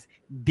has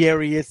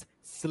Darius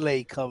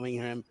Slay covering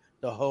him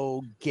the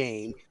whole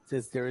game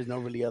since there is no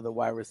really other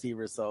wide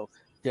receiver. So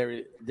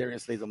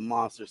Darius Slay's a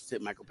monster.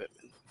 Sit Michael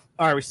Pittman.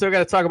 All right, we still got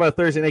to talk about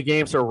Thursday night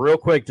games. So real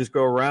quick, just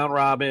go round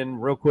robin.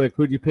 Real quick,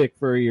 who'd you pick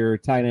for your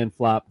tight end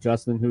flop?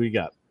 Justin, who you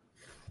got?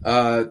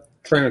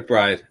 Trey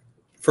McBride.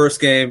 First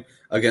game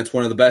against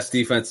one of the best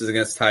defenses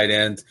against tight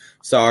ends.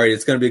 Sorry,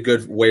 it's going to be a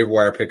good waiver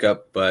wire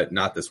pickup, but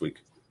not this week.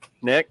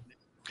 Nick?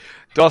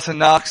 Dawson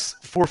Knox,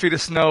 4 feet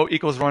of snow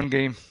equals run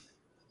game.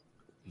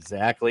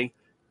 Exactly.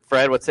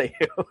 Fred, what say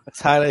you?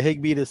 Tyler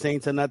Higbee, the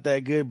Saints are not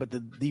that good, but the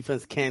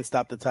defense can't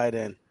stop the tight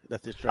end.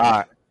 That's the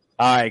strength.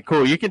 All right,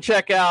 cool. You can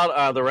check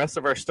out the rest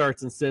of our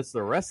starts and sits.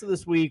 The rest of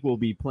this week, we'll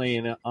be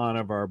playing on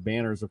of our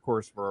banners, of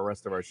course, for the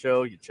rest of our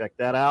show. You check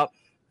that out.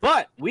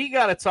 But we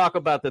got to talk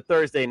about the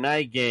Thursday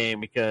night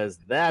game because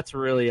that's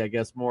really, I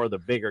guess, more of the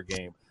bigger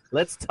game.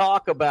 Let's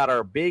talk about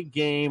our big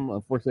game.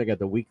 Unfortunately, I got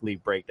the weekly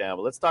breakdown,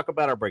 but let's talk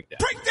about our breakdown.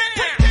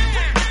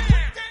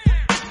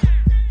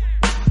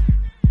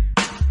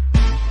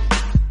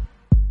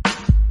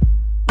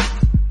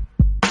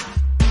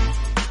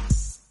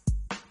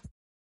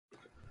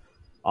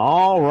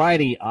 All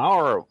righty,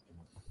 our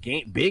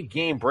big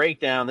game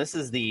breakdown. This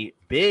is the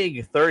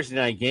big Thursday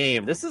night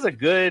game. This is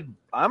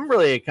I'm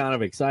really kind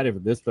of excited for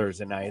this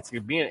Thursday night. It's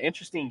going to be an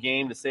interesting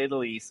game, to say the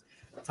least.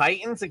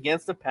 Titans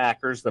against the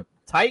Packers. The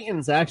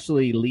Titans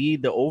actually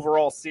lead the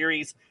overall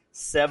series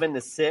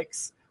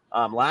 7-6.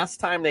 Last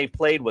time they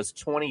played was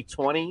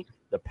 2020.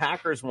 The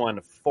Packers won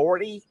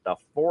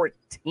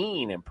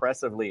 40-14,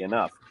 impressively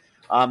enough.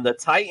 The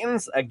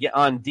Titans,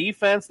 on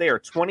defense, they are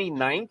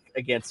 29th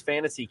against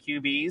fantasy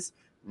QBs,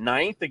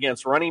 9th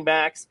against running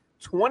backs,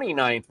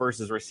 29th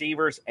versus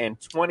receivers, and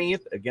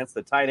 20th against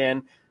the tight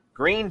end.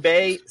 Green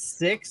Bay,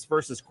 6th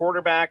versus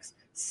quarterbacks,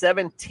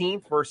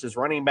 17th versus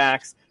running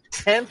backs,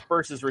 10th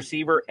versus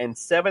receiver, and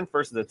 7th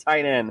versus the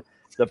tight end.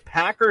 The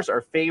Packers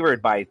are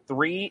favored by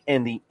 3,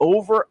 and the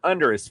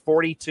over-under is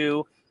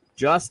 42.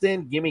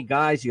 Justin, give me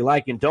guys you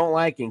like and don't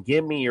like, and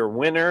give me your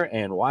winner,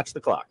 and watch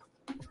the clock.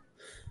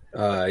 So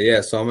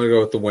I'm going to go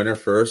with the winner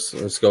first.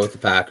 Let's go with the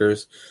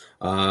Packers.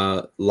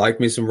 Like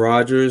me some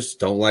Rodgers,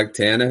 don't like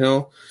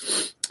Tannehill.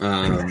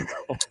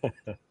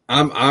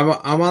 I'm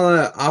on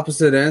the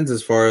opposite ends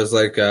as far as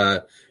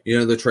the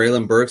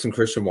Treylon Burks and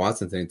Christian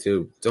Watson thing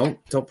too. Don't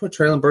put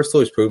Treylon Burks till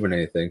he's proven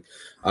anything.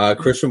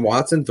 Christian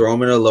Watson, throw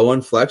him in a low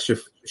end flex,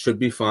 should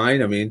be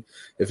fine. I mean,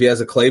 if he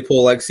has a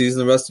Claypool-like season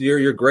the rest of the year,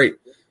 you're great.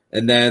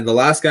 And then the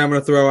last guy I'm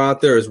going to throw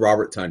out there is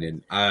Robert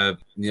Tonyan.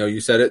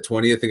 You said it,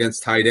 20th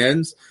against tight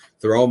ends.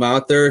 Throw him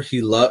out there.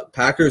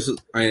 Packers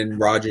and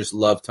Rodgers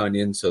love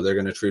Tonyan, so they're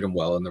going to treat him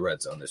well in the red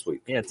zone this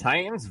week. Yeah,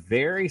 Titans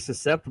very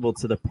susceptible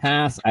to the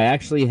pass. I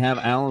actually have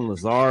Alan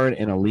Lazard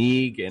in a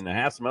league, and I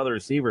have some other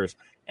receivers,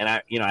 and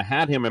I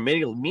had him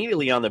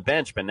immediately on the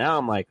bench, but now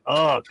I'm like,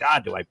 oh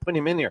God, do I put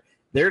him in there?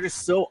 They're just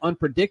so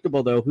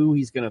unpredictable, though, who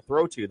he's going to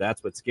throw to.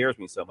 That's what scares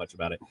me so much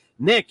about it.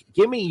 Nick,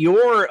 give me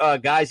your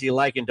guys you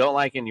like and don't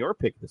like in your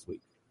pick this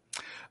week.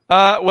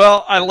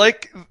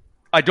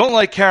 I don't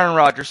like Karen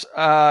Rodgers.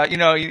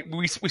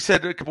 We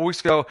said a couple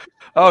weeks ago,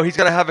 he's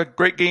got to have a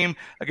great game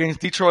against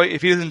Detroit.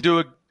 If he doesn't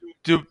do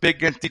big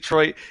against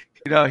Detroit,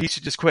 he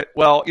should just quit.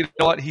 Well, you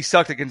know what? He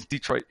sucked against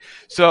Detroit,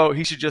 so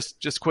he should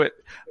just quit.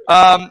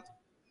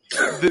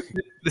 Did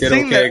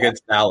okay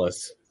against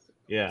Dallas.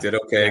 Yeah. Did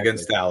okay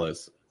against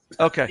Dallas.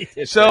 Okay.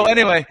 So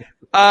anyway,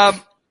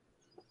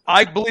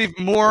 I believe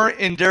more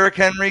in Derrick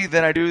Henry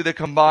than I do the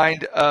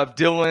combined of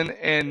Dillon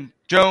and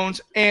Jones,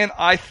 and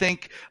I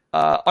think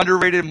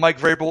underrated Mike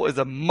Vrabel is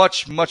a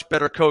much, much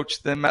better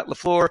coach than Matt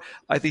LaFleur.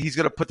 I think he's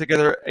going to put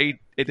together a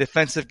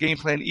defensive game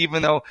plan,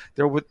 even though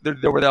there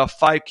were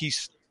 5 key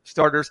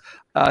starters.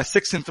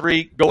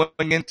 6-3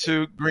 going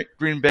into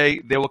Green Bay,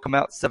 they will come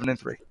out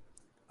 7-3.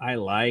 I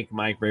like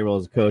Mike Vrabel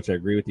as a coach. I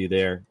agree with you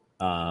there.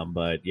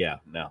 But yeah,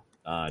 no,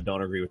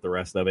 don't agree with the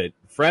rest of it.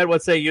 Fred,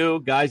 what say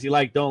you? Guys you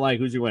like, don't like,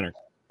 who's your winner?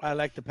 I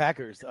like the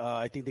Packers.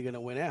 I think they're going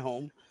to win at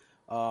home.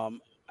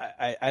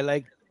 I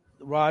like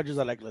Rodgers.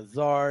 I like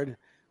Lazard.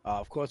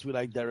 Of course, we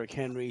like Derrick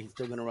Henry. He's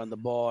still going to run the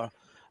ball.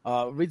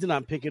 Reason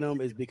I'm picking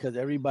them is because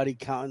everybody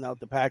counting out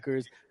the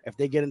Packers. If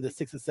they get in the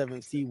 6 or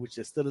 7 seed, which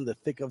is still in the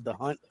thick of the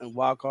hunt and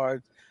wild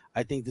cards,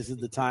 I think this is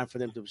the time for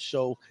them to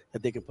show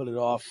that they can pull it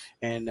off.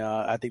 And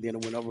I think they're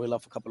going to win over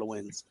a couple of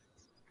wins.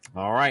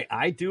 All right.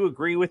 I do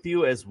agree with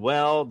you as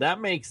well.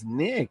 That makes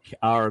Nick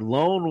our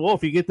lone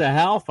wolf. You get the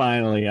Hal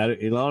finally. I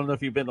don't know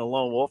if you've been the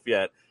lone wolf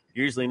yet.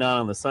 Usually not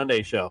on the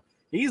Sunday show.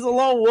 He's the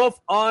lone wolf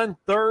on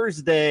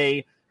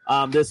Thursday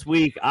this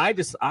week. I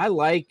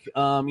like,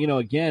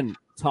 again,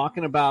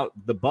 talking about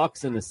the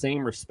Bucs in the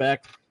same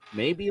respect.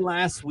 Maybe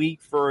last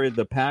week for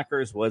the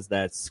Packers was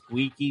that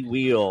squeaky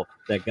wheel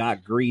that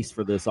got grease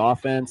for this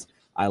offense.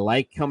 I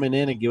like coming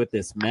in and give it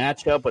this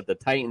matchup with the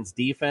Titans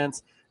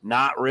defense.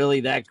 Not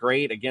really that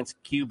great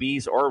against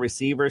QBs or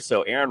receivers.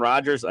 So Aaron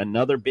Rodgers,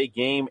 another big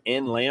game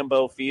in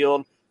Lambeau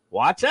Field.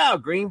 Watch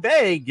out, Green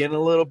Bay getting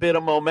a little bit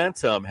of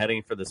momentum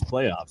heading for this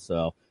playoff.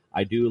 So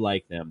I do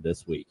like them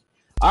this week.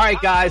 All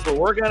right, guys, but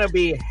we're going to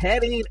be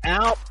heading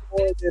out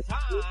for this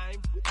week.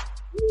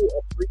 We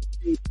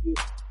appreciate you.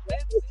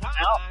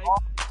 Out on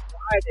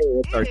Friday.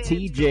 It's our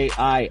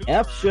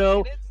TJIF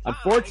show.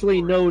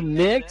 Unfortunately, no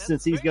Nick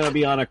since he's going to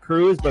be on a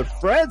cruise, but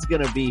Fred's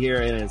going to be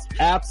here in his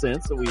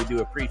absence, so we do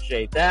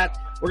appreciate that.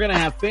 We're going to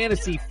have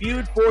Fantasy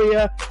Feud for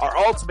you, our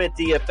Ultimate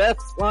DFS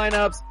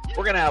lineups.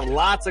 We're going to have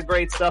lots of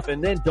great stuff,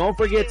 and then don't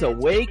forget to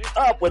wake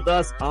up with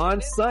us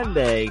on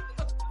Sunday.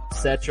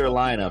 Set your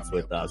lineups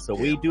with us. So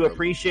we do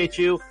appreciate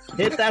you.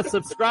 Hit that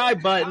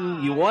subscribe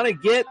button. You want to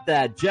get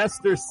that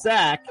Jester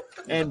sack,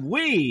 and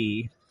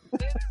we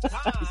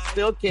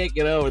still can't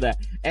get over that.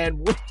 And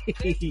we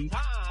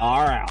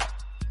are out.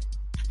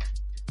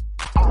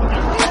 We're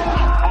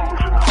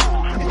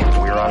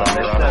on a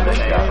mission.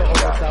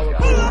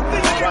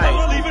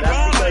 Right.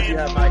 That's because you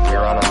have my. We're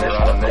on a mission.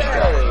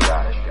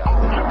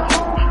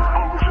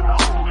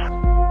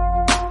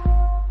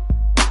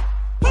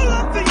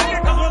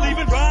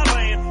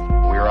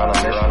 We're on a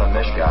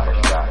mission,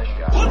 guys.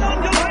 Put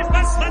on your life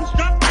vest, let's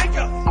drop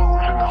breaker.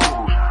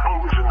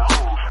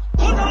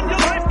 Put on your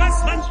life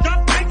vest, let's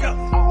drop breaker.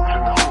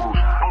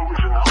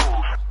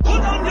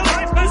 Put on your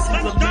life vest,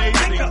 let's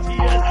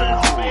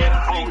drop breaker.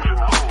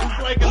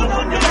 Put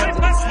on your life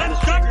vest,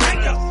 let's drop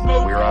breaker.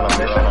 We're on a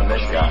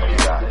mission, guys.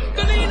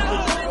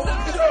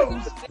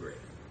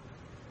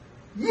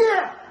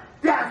 Yeah,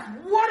 that's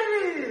what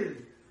it is.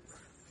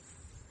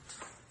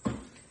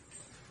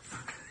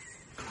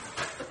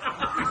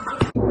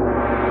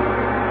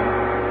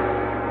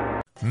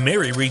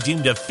 Mary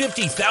redeemed a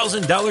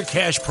 $50,000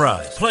 cash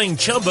prize playing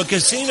Chumba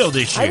Casino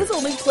this year. I was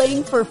only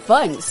playing for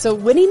fun, so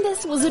winning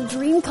this was a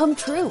dream come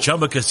true.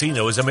 Chumba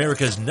Casino is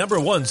America's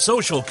 #1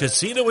 social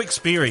casino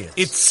experience.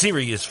 It's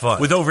serious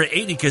fun. With over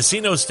 80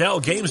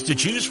 casino-style games to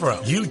choose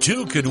from, you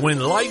too could win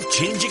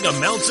life-changing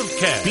amounts of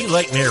cash. Be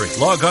like Mary.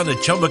 Log on to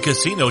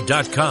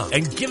ChumbaCasino.com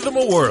and give them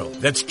a whirl.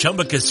 That's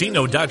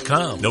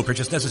ChumbaCasino.com. No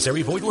purchase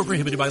necessary. Void or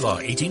prohibited by law.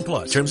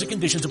 18+. Terms and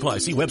conditions apply.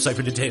 See website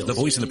for details. The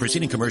voice in the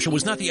preceding commercial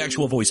was not the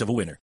actual voice of a winner.